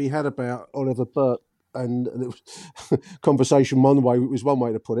conversation to be had about Oliver Burke. And it was conversation one way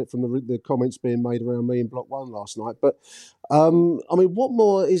to put it from the comments being made around me in Block 1 last night. But,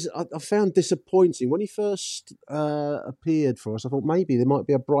 Watmore is, I found disappointing. When he first appeared for us, I thought maybe there might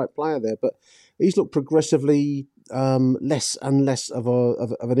be a bright player there, but he's looked progressively less and less of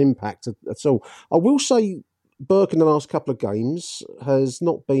an impact at all. I will say Burke in the last couple of games has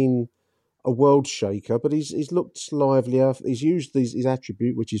not been a world shaker, but he's looked livelier. He's used his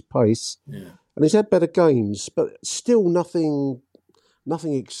attribute, which is pace. Yeah. And he's had better games, but still nothing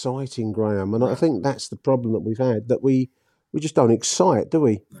exciting, Graham. And I think that's the problem that we've had, that we just don't excite, do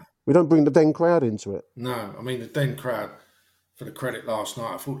we? No. We don't bring the Den crowd into it. No, I mean, the Den crowd, for the credit last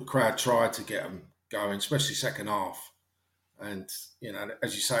night, I thought the crowd tried to get them going, especially second half. And,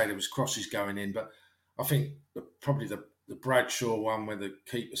 as you say, there was crosses going in, but I think probably the Bradshaw one where the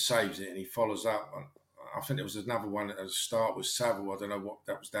keeper saves it and he follows up. I think there was another one at the start with Saville. I don't know what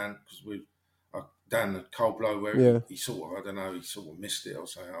that was down, because down the cold blow where he sort of missed it or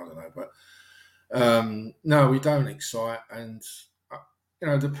something. I don't know. But no, we don't excite. And,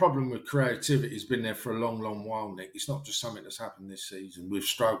 the problem with creativity has been there for a long, long while, Nick. It's not just something that's happened this season. We've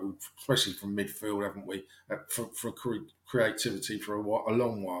struggled, especially from midfield, haven't we, for creativity for a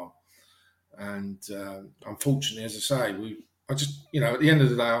long while. And unfortunately, as I say, at the end of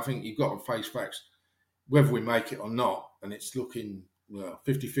the day, I think you've got to face facts, whether we make it or not. And it's looking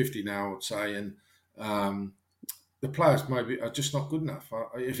 50-50 now, I would say. And the players maybe are just not good enough.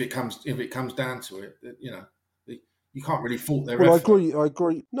 If it comes down to it, you can't really fault their effort. I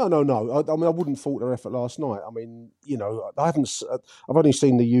agree. No. I wouldn't fault their effort last night. I mean, I've only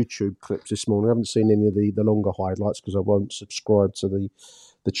seen the YouTube clips this morning. I haven't seen any of the longer highlights because I won't subscribe to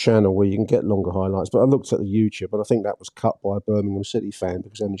the channel where you can get longer highlights. But I looked at the YouTube, and I think that was cut by a Birmingham City fan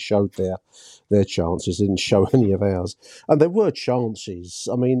because it only showed their chances, didn't show any of ours. And there were chances.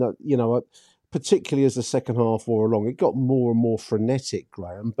 I mean, particularly as the second half wore along, it got more and more frenetic,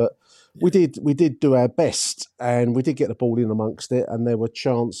 Graham. But we did do our best, and we did get the ball in amongst it, and there were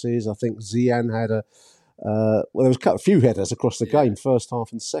chances. I think Zian had there was a few headers across the game, first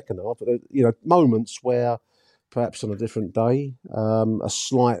half and second half. But moments where perhaps on a different day, a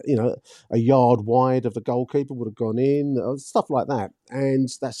slight, a yard wide of the goalkeeper would have gone in, stuff like that, and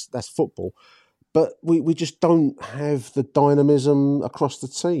that's football. But we just don't have the dynamism across the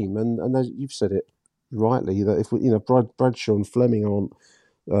team, and as you've said it rightly, that if Bradshaw and Fleming aren't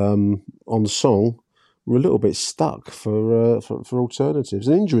on song, we're a little bit stuck for alternatives.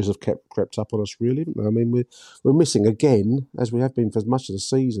 And injuries have crept up on us, really, haven't they? I mean, we're missing again, as we have been for much of the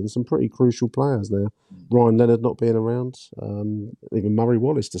season, some pretty crucial players now. Ryan Leonard not being around, even Murray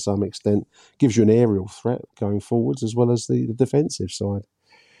Wallace to some extent, gives you an aerial threat going forwards as well as the defensive side.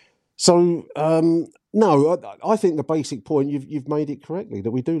 So, no, I think the basic point, you've made it correctly,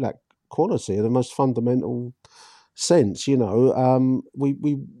 that we do lack quality in the most fundamental sense,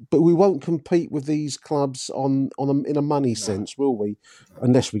 but we won't compete with these clubs in a money sense, will we?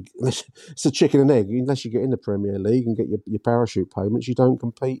 Unless it's a chicken and egg. Unless you get in the Premier League and get your parachute payments, you don't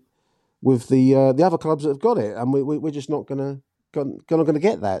compete with the other clubs that have got it, and we're just not going to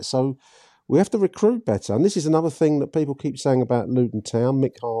get that. So we have to recruit better. And this is another thing that people keep saying about Luton Town.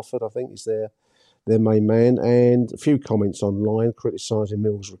 Mick Harford, I think, is their main man, and a few comments online criticising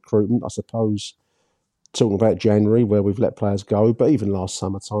Mill's recruitment, I suppose, talking about January where we've let players go, but even last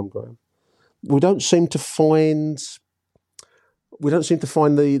summertime, Graham. We don't seem to find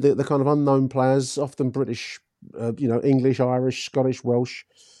the kind of unknown players, often British, English, Irish, Scottish, Welsh,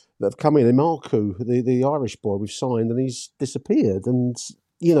 that have come in. And Marku, the Irish boy we've signed, and he's disappeared. And,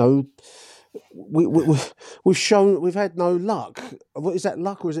 we've had no luck. Is that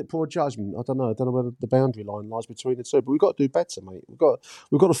luck or is it poor judgment? I don't know. I don't know where the boundary line lies between the two. But we've got to do better, mate. We've got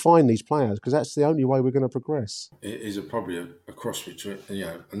to find these players because that's the only way we're going to progress. It is probably a cross between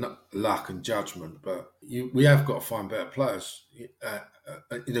luck and judgment, but we have got to find better players.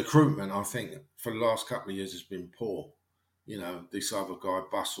 In recruitment, I think for the last couple of years has been poor. This other guy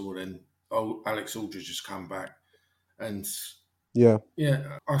bustled, and Alex Aldridge has come back, and. Yeah,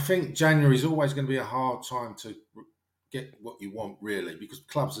 I think January is always going to be a hard time to get what you want, really, because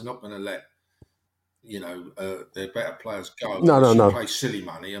clubs are not going to let their better players go. No. Pay silly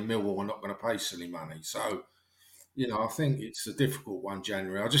money, and Millwall are not going to pay silly money. So, I think it's a difficult one,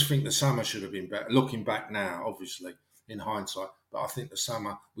 January. I just think the summer should have been better. Looking back now, obviously, in hindsight, but I think the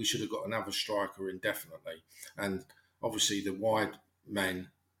summer we should have got another striker indefinitely, and obviously the wide men.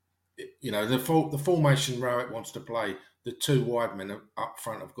 The formation Rowett wants to play. The two wide men up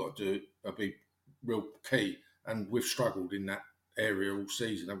front have got to be real key, and we've struggled in that area all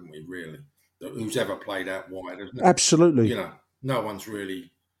season, haven't we? Really, who's ever played out wide? Absolutely. No one's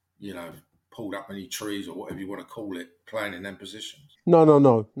really, pulled up any trees or whatever you want to call it, playing in them positions. No.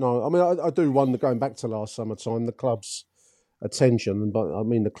 I mean, I do wonder, going back to last summertime, the club's attention, but I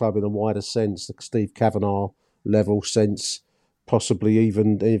mean the club in a wider sense, the Steve Kavanagh level sense. Possibly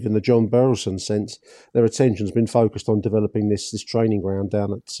even the John Burleson sense, their attention's been focused on developing this training ground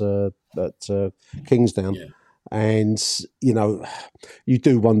down at Kingsdown, and you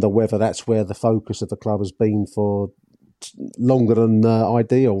do wonder whether that's where the focus of the club has been for longer than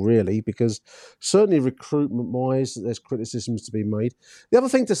ideal, really, because certainly recruitment-wise, there's criticisms to be made. The other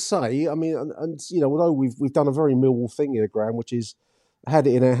thing to say, I mean, and although we've done a very Millwall thing here, Graham, which is had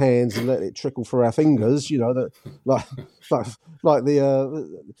it in our hands and let it trickle through our fingers, that like it's like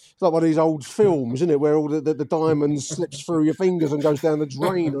one of these old films, isn't it, where all the diamond slips through your fingers and goes down the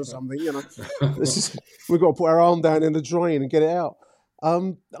drain or something. We've got to put our arm down in the drain and get it out. I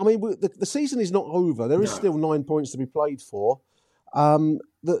mean, the season is not over. There is still 9 points to be played for.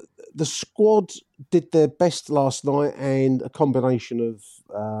 The squad did their best last night, and a combination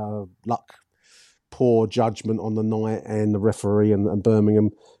of luck, poor judgment on the night, and the referee and Birmingham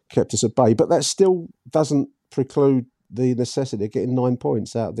kept us at bay. But that still doesn't preclude the necessity of getting 9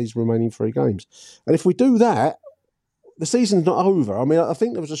 points out of these remaining 3 games. And if we do that, the season's not over. I mean, I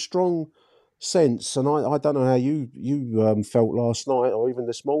think there was a strong sense, and I don't know how you felt last night or even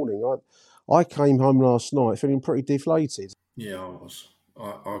this morning. I came home last night feeling pretty deflated. Yeah, I was.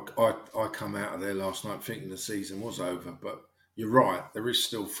 I come out of there last night thinking the season was over, but you're right. There is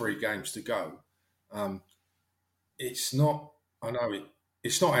still 3 games to go. It's not. I know it.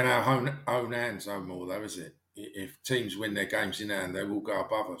 It's not in our own hands no more, though, is it? If teams win their games in hand, they will go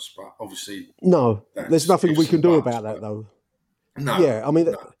above us. But obviously, no. There's nothing we can do about that, though. No. Yeah, I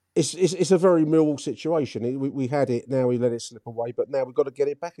mean, it's a very Millwall situation. We had it, now we let it slip away, but now we've got to get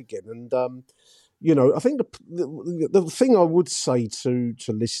it back again. And I think the thing I would say to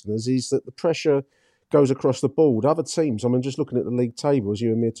listeners is that the pressure goes across the board. Other teams, I mean, just looking at the league table, as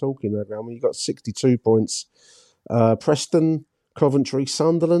you and me are talking about, I mean, you've got 62 points. Preston, Coventry,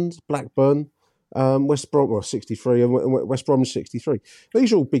 Sunderland, Blackburn, West Brom, 63, and West Brom 63.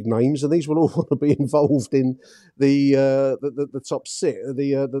 These are all big names, and these will all want to be involved in the top 6,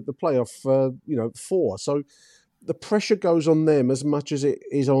 the playoff, 4. So the pressure goes on them as much as it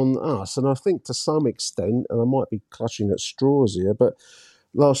is on us. And I think to some extent, and I might be clutching at straws here, but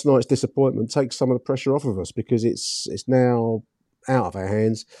last night's disappointment takes some of the pressure off of us because it's now out of our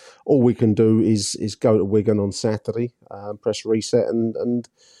hands. All we can do is go to Wigan on Saturday, press reset and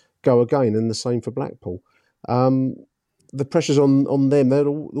go again, and the same for Blackpool. The pressure's on them. They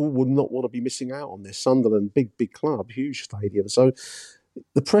all would not want to be missing out on this. Sunderland, big club, huge stadium. So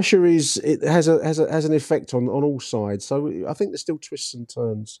the pressure has an effect on all sides. So I think there's still twists and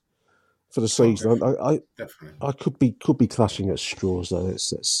turns for the season. Definitely. I could be clutching at straws, though.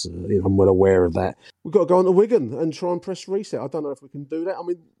 I'm well aware of that. We've got to go on to Wigan and try and press reset. I don't know if we can do that. I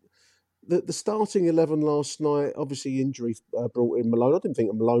mean, the starting 11 last night, obviously injury brought in Malone. I didn't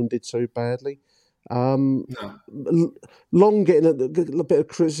think Malone did too badly. No. Long getting a bit of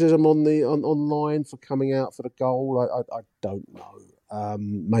criticism online for coming out for the goal. I don't know.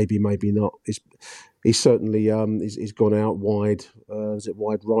 maybe not. He's certainly he's gone out wide. Is it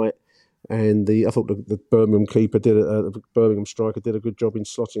wide right? And I thought the Birmingham keeper the Birmingham striker did a good job in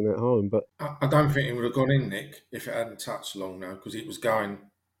slotting that home. But I don't think it would have gone in, Nick, if it hadn't touched Long now, because it was going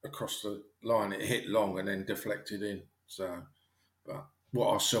across the line. It hit Long and then deflected in. So, but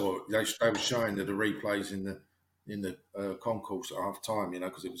what I saw, they were showing the replays in the concourse at half time,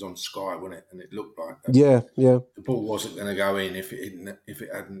 because it was on Sky, wasn't it? And it looked like that. Yeah. The ball wasn't going to go in if it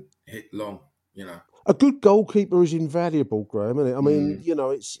hadn't hit Long. A good goalkeeper is invaluable, Graham, isn't it? I mean,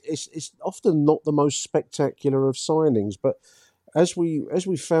 it's often not the most spectacular of signings, but as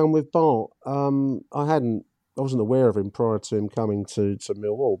we found with Bart, I wasn't aware of him prior to him coming to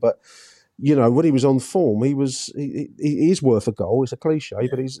Millwall, but when he was on form, he is worth a goal. It's a cliche,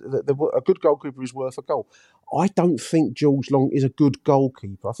 but a good goalkeeper is worth a goal. I don't think George Long is a good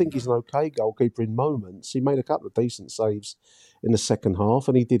goalkeeper. I think he's an okay goalkeeper in moments. He made a couple of decent saves in the second half,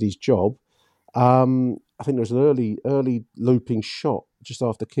 and he did his job. I think there was an early looping shot just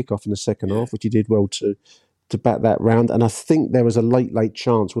after kick-off in the second half, which he did well to bat that round. And I think there was a late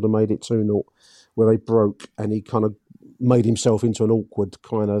chance would have made it 2-0 where they broke and he kind of made himself into an awkward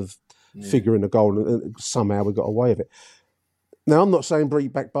kind of figure in the goal, and somehow we got away with it. Now, I'm not saying bring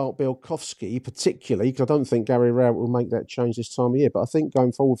back Bart Bielkowski particularly, because I don't think Gary Rowett will make that change this time of year. But I think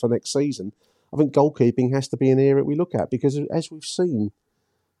going forward for next season, I think goalkeeping has to be an area we look at, because as we've seen,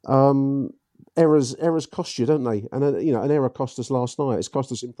 errors cost you, don't they? And an error cost us last night. It's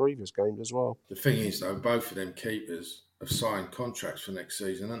cost us in previous games as well. The thing is, though, both of them keepers have signed contracts for next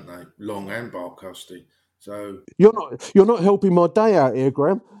season, haven't they? Long and Bielkowski. So you're not helping my day out here,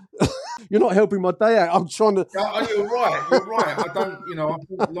 Graham. You're not helping my day out. I'm trying to. You're right. I don't. I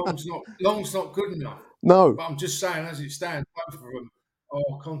think Long's not good enough. No, but I'm just saying, as it stands, both of them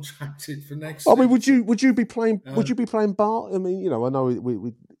are contracted for next. I mean, would you be playing? Would you be playing Bart? I mean, I know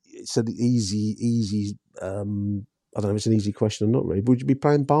it's an easy. I don't know if it's an easy question or not. Really, would you be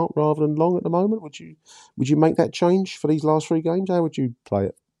playing Bart rather than Long at the moment? Would you make that change for these last 3 games? How would you play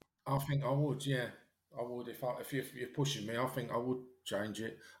it? I think I would. Yeah, I would. If you're pushing me, I think I would change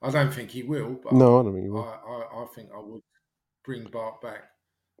it. I don't think he will. But no, I don't think he will. I think I would bring Bart back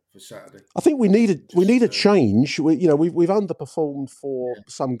for Saturday. I think we need a change. We've underperformed for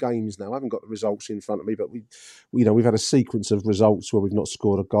some games now. I haven't got the results in front of me, but we've had a sequence of results where we've not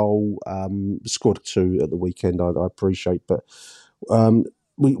scored a goal. Scored 2 at the weekend. I appreciate, but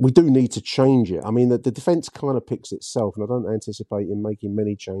we do need to change it. I mean, the defence kind of picks itself, and I don't anticipate him making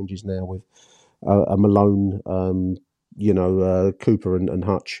many changes now with a Malone, Cooper and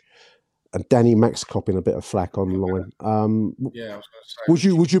Hutch. And Danny Mack's copping a bit of flack online. I was going to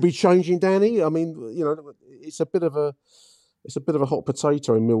say, would you be changing Danny? I mean, it's a bit of a hot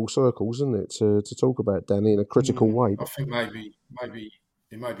potato in Mill circles, isn't it, to talk about Danny in a critical way? I think maybe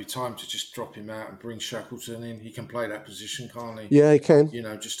it may be time to just drop him out and bring Shackleton in. He can play that position, can't he? Yeah, he can.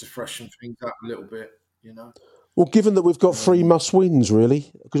 Just to freshen things up a little bit. Well, given that we've got 3 must-wins,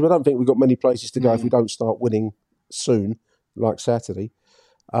 really, because I don't think we've got many places to go if we don't start winning soon, like Saturday.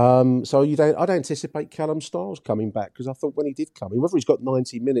 So I'd anticipate Callum Styles coming back, because I thought when he did come in, whether he's got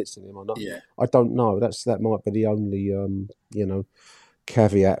 90 minutes in him or not, I don't know. That might be the only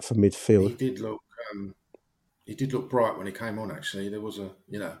caveat for midfield. He did look bright when he came on. Actually, there was a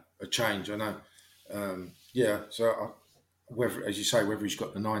change. I know. So whether, as you say, whether he's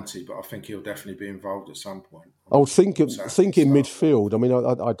got the 90, but I think he'll definitely be involved at some point. I would think in midfield. I mean,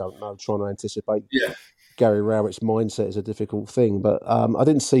 I don't know. Trying to anticipate. Yeah. Gary Rowett's mindset is a difficult thing, but I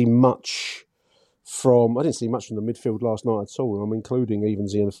didn't see much from the midfield last night at all. I'm including even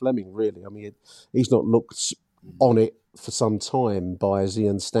Zian Fleming. Really, I mean, he's not looked on it for some time by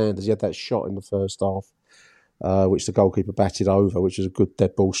Zian standards. He had that shot in the first half, which the goalkeeper batted over, which was a good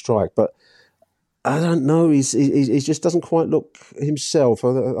dead ball strike. But I don't know. He just doesn't quite look himself.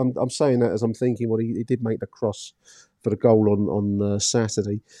 I'm saying that as I'm thinking. Well, he did make the cross for the goal on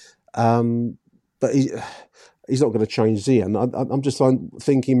Saturday. But he's not going to change Zian. I'm just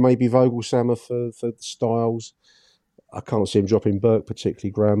thinking maybe Vogelsammer for Styles. I can't see him dropping Burke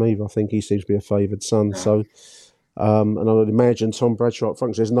particularly, Graham, either. I think he seems to be a favoured son. No. So, and I would imagine Tom Bradshaw up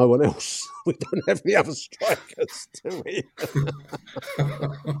front, there's no one else. We don't have any other strikers, do we?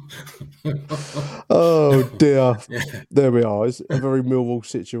 Oh dear. Yeah. There we are. It's a very Millwall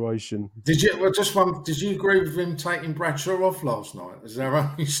situation. Did you agree with him taking Bradshaw off last night as our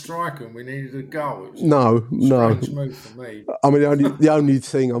only striker and we needed a goal? It was no. Strange move for me. I mean, the only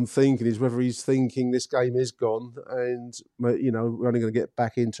thing I'm thinking is whether he's thinking this game is gone and we're only going to get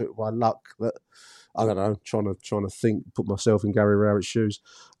back into it by luck. That I don't know. Trying to think, put myself in Gary Rowett's shoes,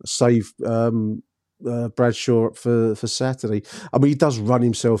 save Bradshaw up for Saturday. I mean, he does run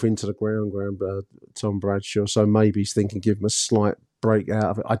himself into the ground, Tom Bradshaw. So maybe he's thinking give him a slight break out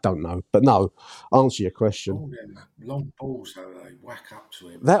of it. I don't know, but no. Answer your question. All them long balls though, they whack up to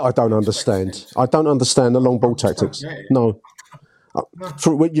him. That I don't understand. I don't understand the long ball tactics. No.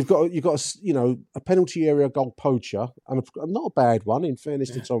 You've got a penalty area goal poacher, and not a bad one in fairness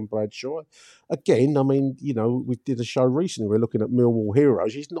to Tom Bradshaw. Again, I mean, we did a show recently. We're looking at Millwall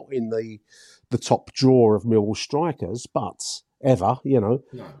heroes. He's not in the top drawer of Millwall strikers, but ever, No.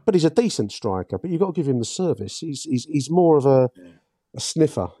 But he's a decent striker. But you've got to give him the service. He's more of a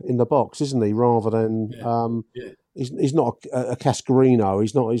sniffer in the box, isn't he? Rather than he's not a Cascarino.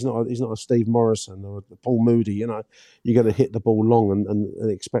 He's not a Steve Morrison or a Paul Moody. You're going to hit the ball long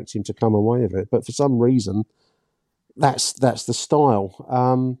and expect him to come away with it. But for some reason, that's the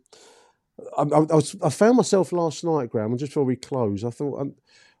style. I found myself last night, Graham, and just before we close, I thought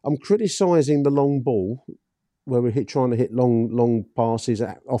I'm criticising the long ball where we're trying to hit long passes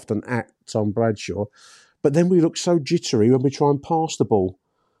often at Tom Bradshaw, but then we look so jittery when we try and pass the ball.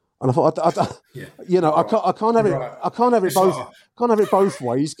 And I thought, I can't have it. I can't have it both. Can't have it both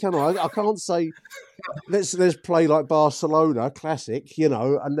ways, can I? I can't say let's play like Barcelona, classic,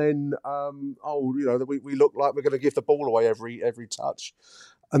 and then we look like we're going to give the ball away every touch,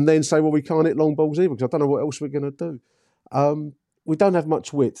 and then say, well, we can't hit long balls either because I don't know what else we're going to do. We don't have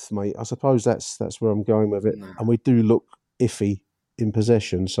much width, mate. I suppose that's where I'm going with it, and we do look iffy in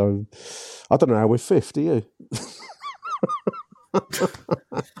possession. So I don't know how we're fifth. Do you?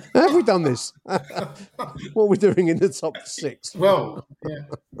 Have we done this? What are we doing in the top six? Well, yeah.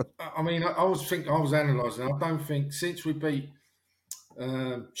 I mean, I was analysing. I don't think since we beat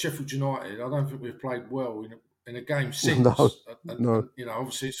Sheffield United, I don't think we've played well in a game since. No.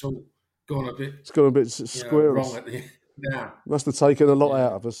 Obviously it's all gone a bit. It's gone a bit squirrely. Wrong at the now. Must have taken a lot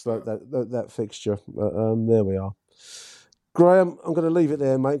out of us that fixture. But there we are. Graham, I'm going to leave it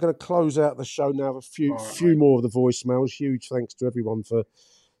there, mate. I'm going to close out the show now with a few more of the voicemails. Huge thanks to everyone for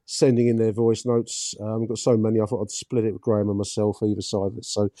sending in their voice notes. We've got so many, I thought I'd split it with Graham and myself, either side of it.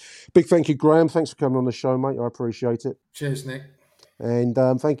 So big thank you, Graham. Thanks for coming on the show, mate. I appreciate it. Cheers, Nick. And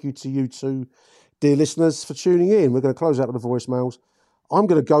thank you to you too, dear listeners, for tuning in. We're going to close out with the voicemails. I'm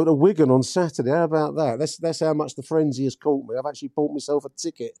going to go to Wigan on Saturday. How about that? That's how much the frenzy has caught me. I've actually bought myself a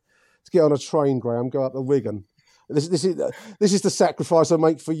ticket to get on a train, Graham, go up to Wigan. This is the sacrifice I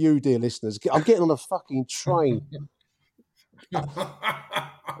make for you, dear listeners. I'm getting on a fucking train.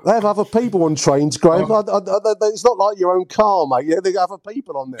 They have other people on trains, Graham. It's not like your own car, mate. Yeah, they have other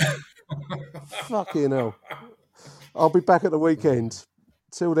people on there. Fucking hell. I'll be back at the weekend.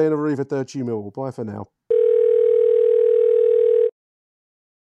 Till then, arrivederci Millwall. Bye for now.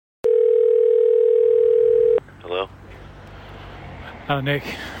 Hello? Hello,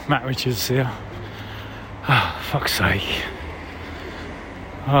 Nick. Matt Richards here. Oh, fuck's sake.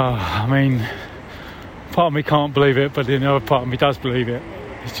 I mean, part of me can't believe it, but the other part of me does believe it.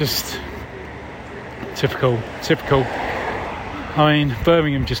 It's just typical. I mean,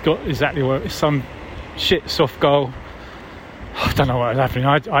 Birmingham just got exactly what it's some shit soft goal. I don't know what was happening.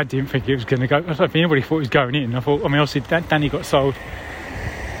 I didn't think it was going to go. I don't think anybody thought it was going in. Obviously Danny got sold,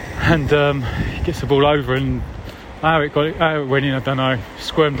 and he gets the ball over, and how it went in, I don't know.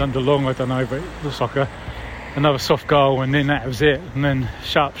 Squirmed under long, I don't know, but it looks like another soft goal, and then that was it. And then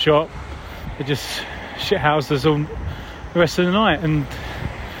sharp shot. It just shithoused us all the rest of the night, and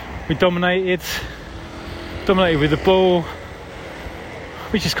we dominated with the ball.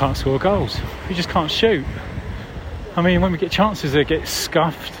 We just can't score goals. We just can't shoot. I mean, when we get chances, they get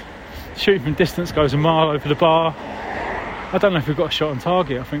scuffed. Shooting from distance goes a mile over the bar. I don't know if we've got a shot on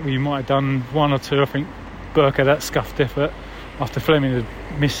target. I think we might have done one or two. I think Burke had that scuffed effort after Fleming had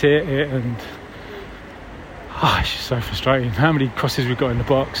mishit it, and it's just so frustrating. How many crosses we've got in the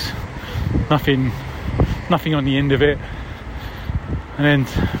box? Nothing on the end of it. And then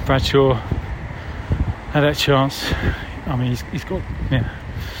Bradshaw had that chance. I mean, he's got,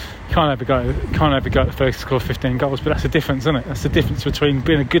 can't have a go at the first score 15 goals, but that's the difference, isn't it? That's the difference between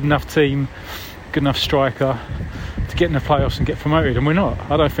being a good enough team, good enough striker to get in the playoffs and get promoted, and we're not.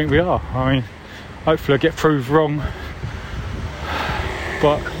 I don't think we are. I mean, hopefully I get proved wrong,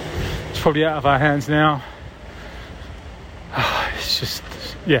 but it's probably out of our hands now. It's just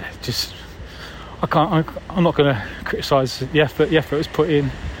I'm not going to criticise the effort. The effort was put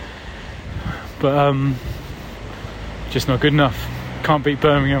in, but just not good enough. Can't beat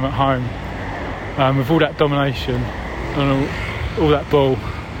Birmingham at home with all that domination and all that ball.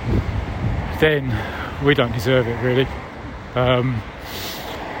 Then we don't deserve it, really.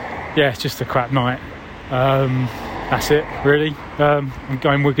 It's just a crap night. That's it, really. I'm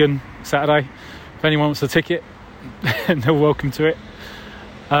going Wigan Saturday. If anyone wants a ticket, they're welcome to it.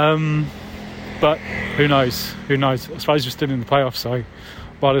 But who knows? I suppose we're still in the playoffs, so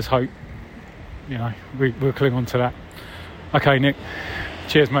while there's hope, we'll cling on to that. Okay, Nick.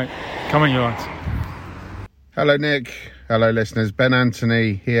 Cheers, mate. Come on, you lines. Hello, Nick. Hello, listeners. Ben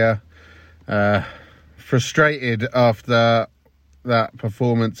Anthony here. Frustrated after that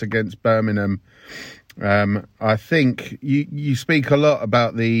performance against Birmingham. I think you speak a lot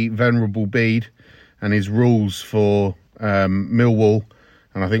about the Venerable Bede and his rules for Millwall.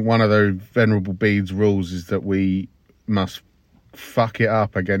 And I think one of those Venerable Bede's rules is that we must fuck it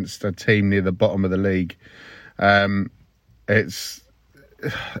up against a team near the bottom of the league. It's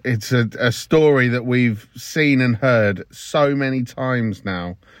a story that we've seen and heard so many times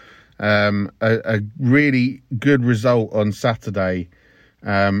now. A really good result on Saturday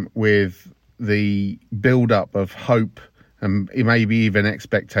with the build-up of hope and maybe even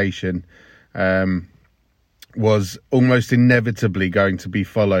expectation was almost inevitably going to be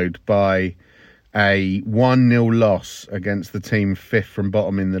followed by a 1-0 loss against the team fifth from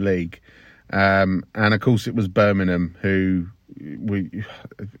bottom in the league. And of course it was Birmingham who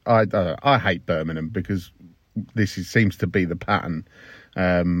I hate Birmingham because seems to be the pattern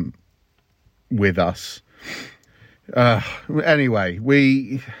with us.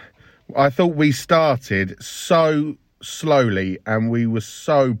 Anyway, I thought we started so slowly and we were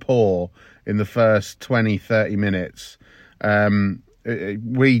so poor in the first 20-30 minutes.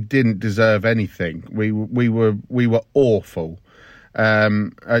 We didn't deserve anything. We were awful.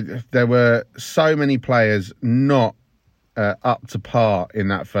 There were so many players not up to par in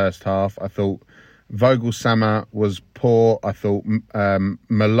that first half. I thought Vogelsammer was poor. I thought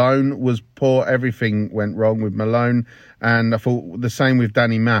Malone was poor. Everything went wrong with Malone. And I thought the same with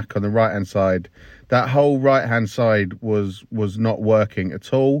Danny Mack on the right-hand side. That whole right-hand side was not working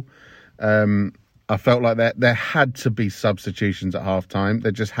at all. I felt like there had to be substitutions at half-time.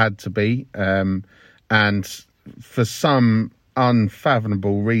 There just had to be. And for some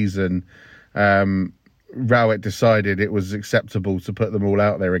unfathomable reason, Rowett decided it was acceptable to put them all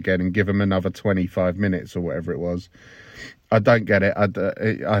out there again and give them another 25 minutes or whatever it was. I don't get it.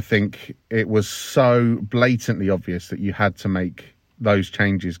 I think it was so blatantly obvious that you had to make those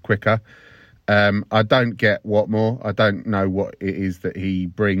changes quicker. I don't get Watmore. I don't know what it is that he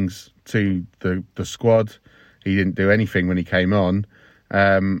brings to the squad. He didn't do anything when he came on.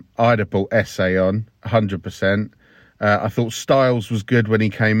 I'd have brought Essay on 100%. I thought Styles was good when he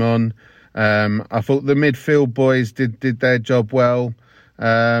came on. I thought the midfield boys did their job well.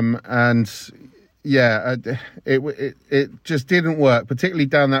 It just didn't work, particularly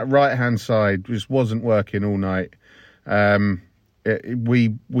down that right-hand side. Just wasn't working all night.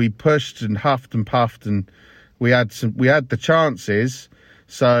 We pushed and huffed and puffed, and we had the chances.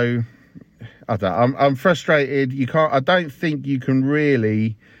 So I'm frustrated. I don't think you can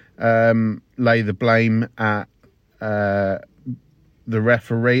really lay the blame at the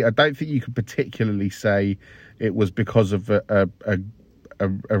referee. I don't think you could particularly say it was because of a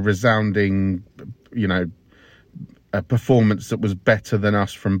resounding, a performance that was better than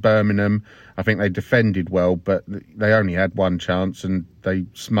us from Birmingham. I think they defended well, but they only had one chance and they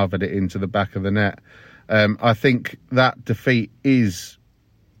smothered it into the back of the net. I think that defeat is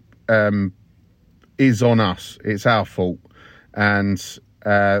on us. It's our fault. And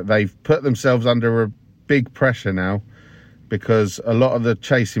they've put themselves under a big pressure now because a lot of the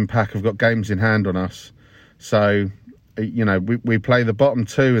chasing pack have got games in hand on us. So, we play the bottom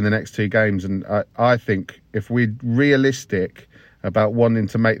two in the next two games. And I think if we're realistic about wanting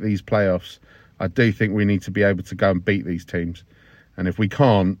to make these playoffs, I do think we need to be able to go and beat these teams. And if we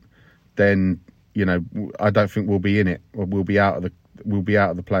can't, then, I don't think we'll be in it. Or we'll be out of the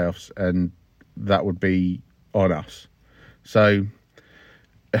playoffs, and that would be on us. So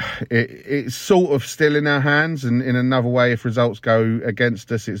it's sort of still in our hands, and in another way, if results go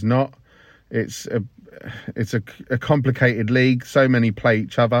against us, it's not. It's a complicated league. So many play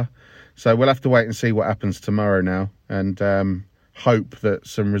each other. So we'll have to wait and see what happens tomorrow now, and hope that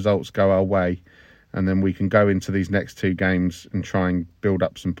some results go our way, and then we can go into these next two games and try and build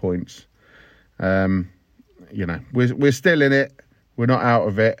up some points. We're still in it. We're not out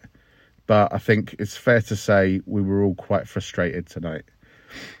of it, but I think it's fair to say we were all quite frustrated tonight.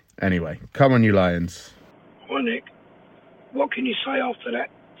 Anyway, come on, you Lions. Well, Nick, what can you say after that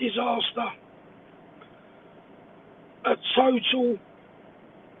disaster? A total,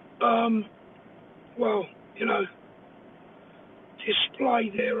 display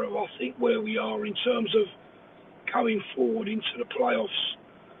there of, I think, where we are in terms of going forward into the playoffs.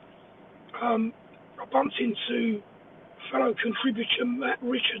 I bumped into fellow contributor Matt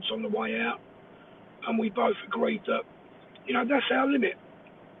Richards on the way out, and we both agreed that, that's our limit.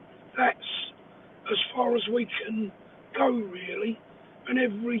 That's as far as we can go, really. And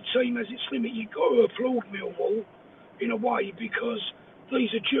every team has its limit. You've got to applaud Millwall in a way, because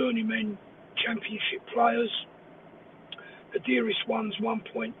these are journeymen championship players. The dearest one's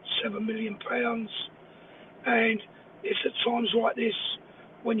 £1.7 million. And it's at times like this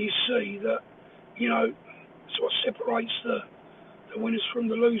when you see that, it's what separates the winners from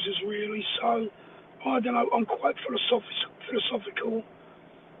the losers, really. So, I don't know, I'm quite philosophical.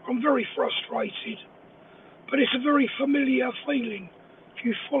 I'm very frustrated. But it's a very familiar feeling. If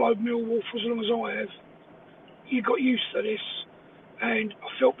you followed Millwall for as long as I have, you got used to this. And I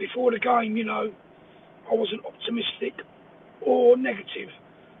felt before the game, I wasn't optimistic or negative.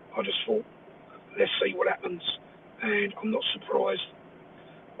 I just thought, let's see what happens. And I'm not surprised.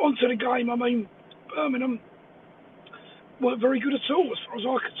 On to the game, Birmingham weren't very good at all, as far as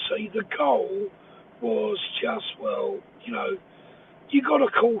I could see. The goal was just, you got to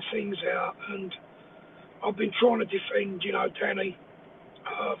call things out. And I've been trying to defend, Danny,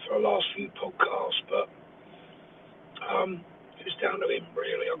 for the last few podcasts, but it was down to him,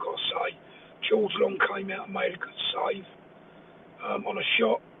 really, I've got to say. George Long came out and made a good save on a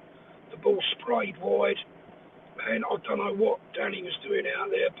shot. The ball sprayed wide, and I don't know what Danny was doing out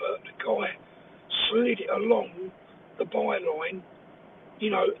there, but the guy slid it along the byline,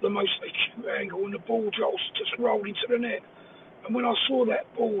 the most acute angle, and the ball just rolled into the net. And when I saw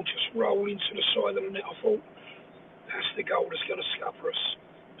that ball just roll into the side of the net, I thought, that's the goal that's going to scupper us.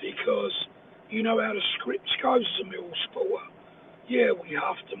 Because you know how the script goes as a Millwall supporter. Yeah, we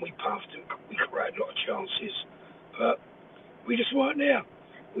huffed and we puffed and we created a lot of chances, but we just weren't there.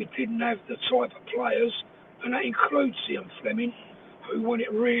 We didn't have the type of players, and that includes Ian Fleming, who, when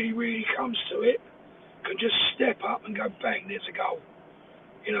it really, really comes to it, can just step up and go, bang, there's a goal.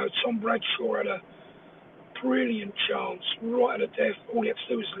 Tom Bradshaw had a brilliant chance right at the death. All he had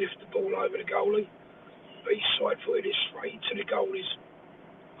to do was lift the ball over the goalie, but he side-footed it straight into the goalie's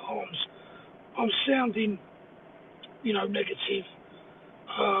arms. I'm sounding, negative,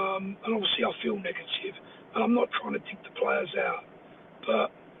 and obviously I feel negative, and I'm not trying to dig the players out,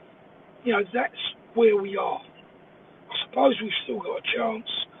 but, that's where we are. I suppose we've still got a chance.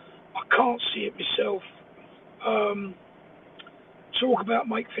 I can't see it myself. Talk about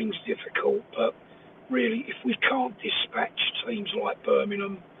make things difficult, but really, if we can't dispatch teams like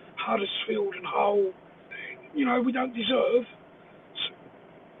Birmingham, Huddersfield and Hull, we don't deserve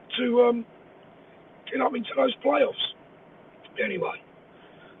to get up into those playoffs. Anyway,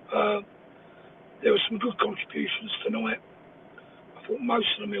 there were some good contributions tonight. I thought most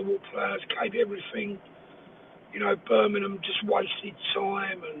of the Millwall players gave everything. Birmingham just wasted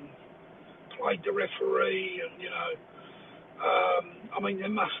time and played the referee, and they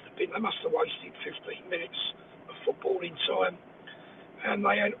must have wasted 15 minutes of footballing time, and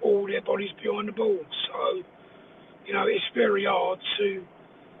they had all their bodies behind the ball. So, it's very hard to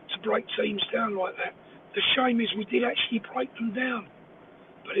break teams down like that. The shame is we did actually break them down,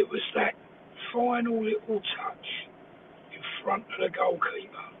 but it was that final little touch in front of the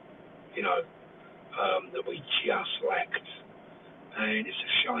goalkeeper, that we just lacked. And it's a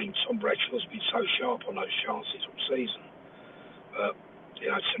shame. Tom Bradshaw's been so sharp on those chances all season. But,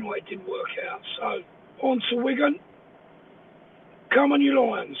 tonight it didn't work out. So, on to Wigan. Come on, you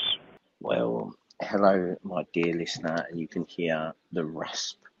Lions. Well, hello, my dear listener, and you can hear the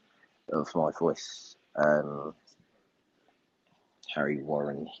rasp of my voice. Harry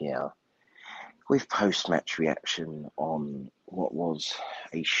Warren here with post-match reaction on what was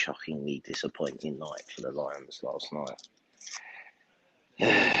a shockingly disappointing night for the Lions last night.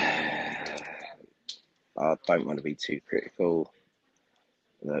 I don't want to be too critical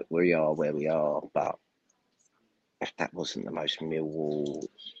that we are where we are, but if that wasn't the most predictably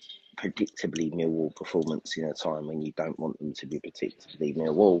Millwall performance in a time when you don't want them to be predictably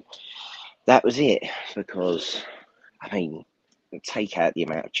Millwall, that was it. Because, take out the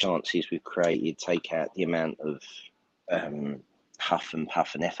amount of chances we've created, take out the amount of huff and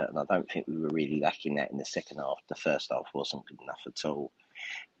puff and effort, and I don't think we were really lacking that in the second half. The first half wasn't good enough at all,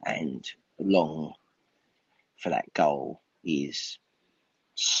 and Long for that goal is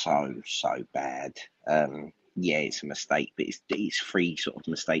so bad. Yeah, it's a mistake, but it's three sort of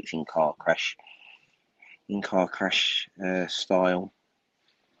mistakes in car crash style,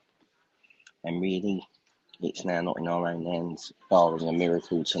 and really it's now not in our own hands, barring a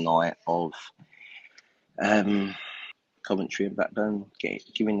miracle tonight of Coventry and Blackburn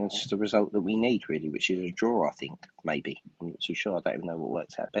giving us the result that we need, really, which is a draw, I think, maybe. I'm not too sure. I don't even know what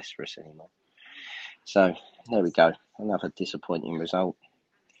works out best for us anymore. So, there we go. Another disappointing result.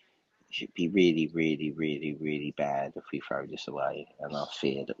 It'd be really, really, really, really bad if we throw this away, and I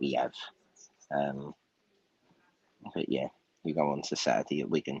fear that we have. But yeah, we go on to Saturday at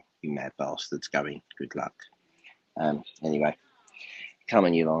Wigan. You mad bastards going. Good luck. Anyway, come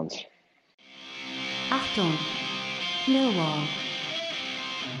on, you Lions. Achtung, Millwall.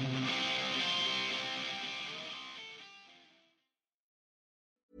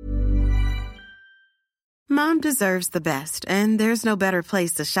 Mom deserves the best, and there's no better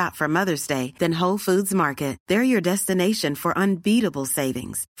place to shop for Mother's Day than Whole Foods Market. They're your destination for unbeatable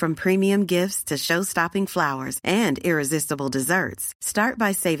savings, from premium gifts to show-stopping flowers and irresistible desserts. Start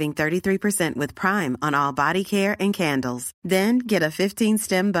by saving 33% with Prime on all body care and candles. Then get a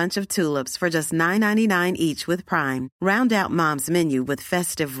 15-stem bunch of tulips for just $9.99 each with Prime. Round out Mom's menu with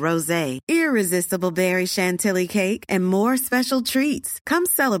festive rosé, irresistible berry chantilly cake, and more special treats. Come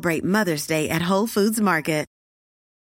celebrate Mother's Day at Whole Foods Market.